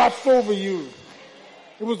that watched over you.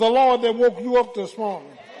 It was the Lord that woke you up this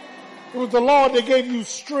morning. It was the Lord that gave you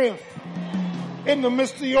strength in the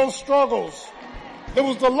midst of your struggles. It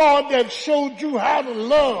was the Lord that showed you how to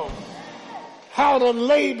love, how to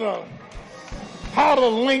labor, how to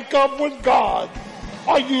link up with God.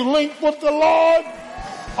 Are you linked with the Lord?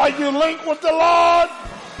 Are you linked with the Lord?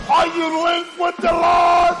 Are you linked with the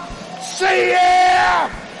Lord? Say yeah!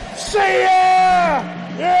 Say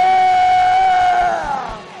yeah! Yeah!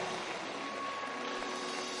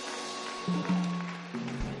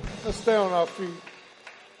 Let's stay on our feet.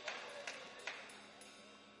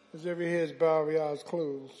 As every head is bowed, every eye is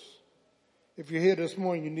closed. If you're here this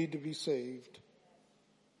morning, you need to be saved.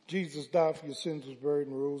 Jesus died for your sins, was buried,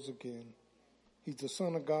 and rose again. He's the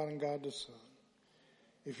Son of God and God the Son.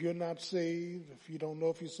 If you're not saved, if you don't know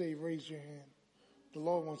if you're saved, raise your hand. The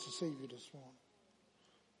Lord wants to save you this morning.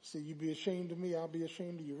 Say, you be ashamed of me, I'll be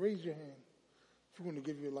ashamed of you. Raise your hand if you want to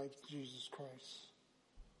give your life to Jesus Christ.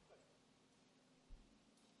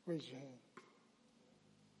 Raise your hand.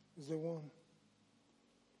 Is there one?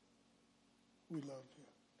 We love you.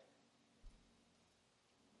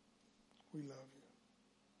 We love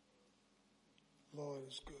you. Lord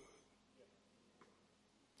is good.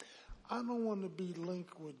 I don't want to be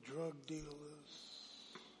linked with drug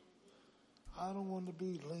dealers. I don't want to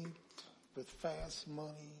be linked with fast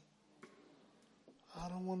money. I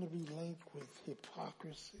don't want to be linked with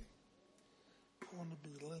hypocrisy. I want to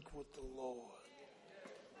be linked with the Lord.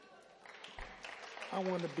 I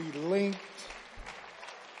want to be linked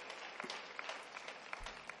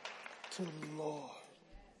to the Lord.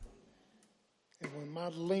 And when my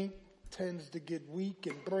link tends to get weak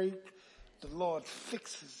and break, the Lord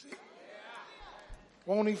fixes it.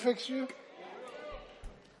 Won't he fix you?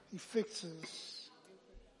 He fixes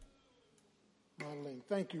my link.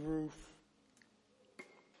 Thank you, Ruth.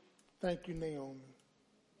 Thank you, Naomi.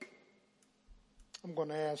 I'm going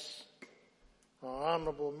to ask our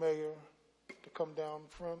honorable mayor to come down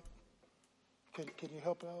front. Can you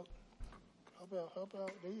help out? Help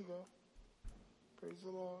out. There you go. Praise the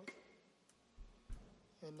Lord.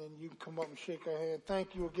 And then you can come up and shake our hand.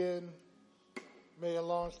 Thank you again, Mayor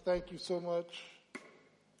Lawrence. Thank you so much.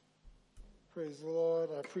 Praise the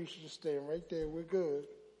Lord. I appreciate you staying right there. We're good.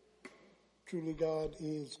 Truly, God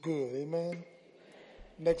is good. Amen.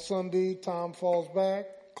 Next Sunday, time falls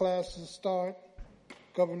back. Classes start.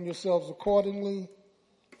 Govern yourselves accordingly.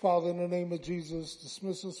 Father, in the name of Jesus,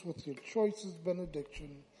 dismiss us with your choicest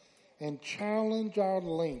benediction and challenge our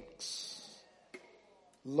links.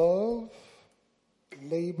 Love,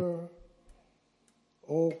 labor,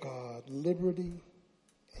 oh God, liberty,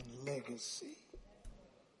 and legacy.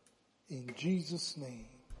 In Jesus' name,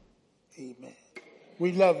 amen.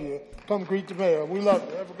 We love you. Come greet the mayor. We love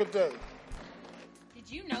you. Have a good day.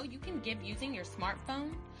 Did you know you can give using your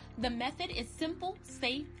smartphone? The method is simple,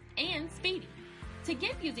 safe, and speedy. To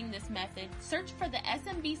give using this method, search for the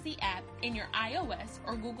SMBC app in your iOS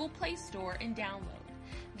or Google Play Store and download.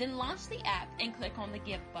 Then launch the app and click on the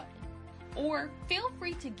Give button. Or feel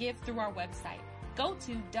free to give through our website. Go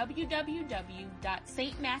to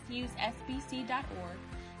www.stmatthewssbc.org,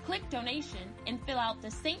 click Donation, and fill out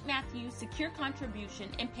the St. Matthew's Secure Contribution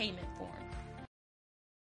and Payment form.